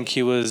don't think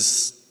he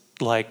was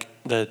like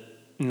the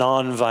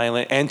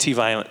non-violent,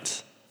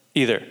 anti-violence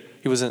either.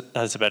 He wasn't,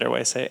 that's a better way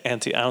to say it, I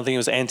don't think he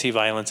was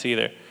anti-violence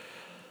either.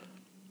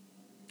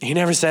 He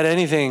never said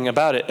anything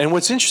about it. And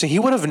what's interesting, he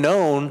would have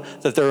known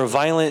that there were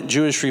violent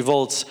Jewish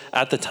revolts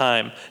at the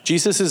time.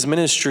 Jesus'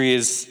 ministry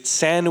is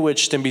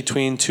sandwiched in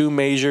between two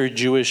major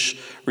Jewish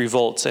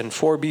revolts. In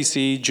 4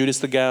 BC, Judas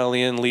the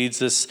Galilean leads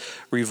this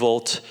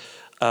revolt,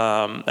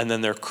 and then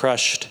they're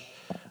crushed.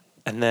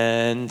 And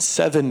then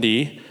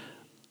 70,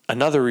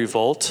 another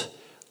revolt,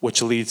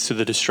 which leads to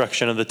the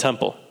destruction of the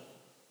temple.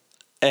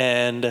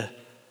 And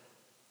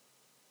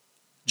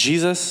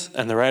Jesus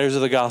and the writers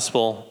of the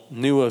gospel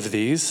knew of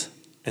these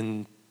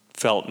and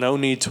felt no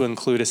need to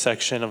include a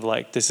section of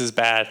like, this is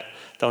bad,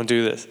 don't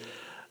do this.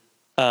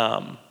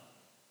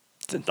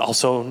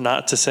 Also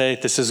not to say,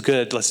 this is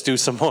good, let's do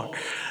some more.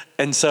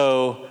 And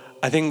so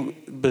I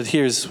think, but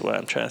here's what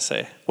I'm trying to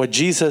say. What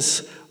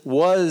Jesus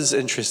was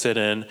interested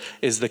in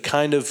is the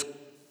kind of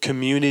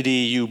community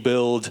you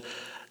build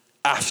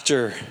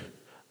after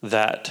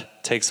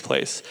that takes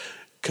place.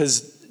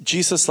 Because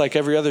Jesus, like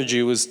every other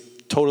Jew, was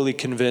totally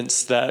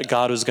convinced that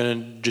God was going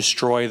to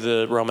destroy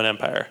the Roman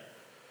Empire.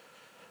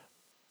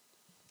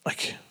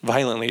 Like,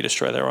 violently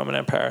destroy the Roman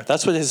Empire.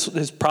 That's what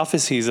his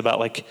prophecy is about,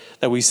 like,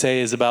 that we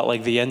say is about,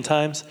 like, the end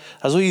times.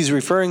 That's what he's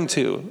referring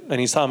to. And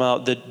he's talking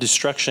about the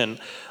destruction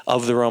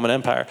of the Roman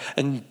Empire.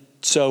 And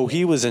so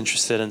he was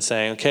interested in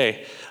saying,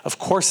 okay, of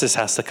course this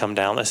has to come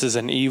down. This is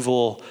an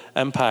evil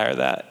empire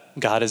that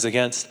God is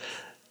against.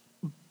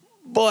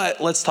 But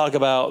let's talk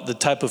about the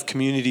type of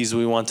communities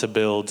we want to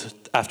build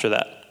after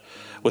that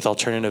with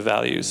alternative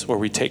values, where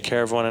we take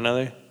care of one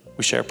another,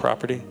 we share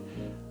property,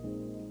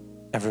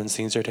 everyone's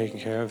needs are taken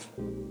care of.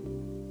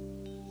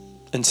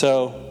 And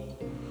so,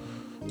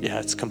 yeah,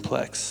 it's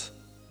complex,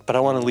 but I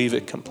want to leave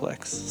it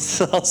complex.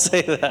 So I'll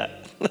say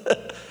that.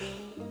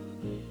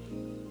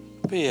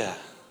 But yeah,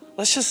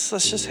 let's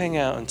just hang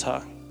out and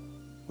talk.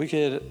 We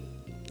could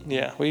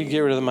get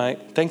rid of the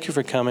mic. Thank you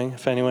for coming.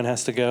 If anyone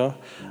has to go,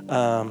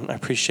 I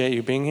appreciate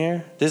you being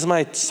here. This is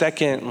my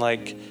second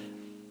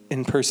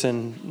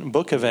in-person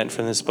book event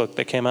from this book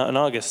that came out in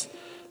August.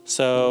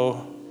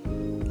 So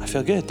I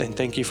feel good. And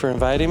thank you for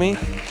inviting me.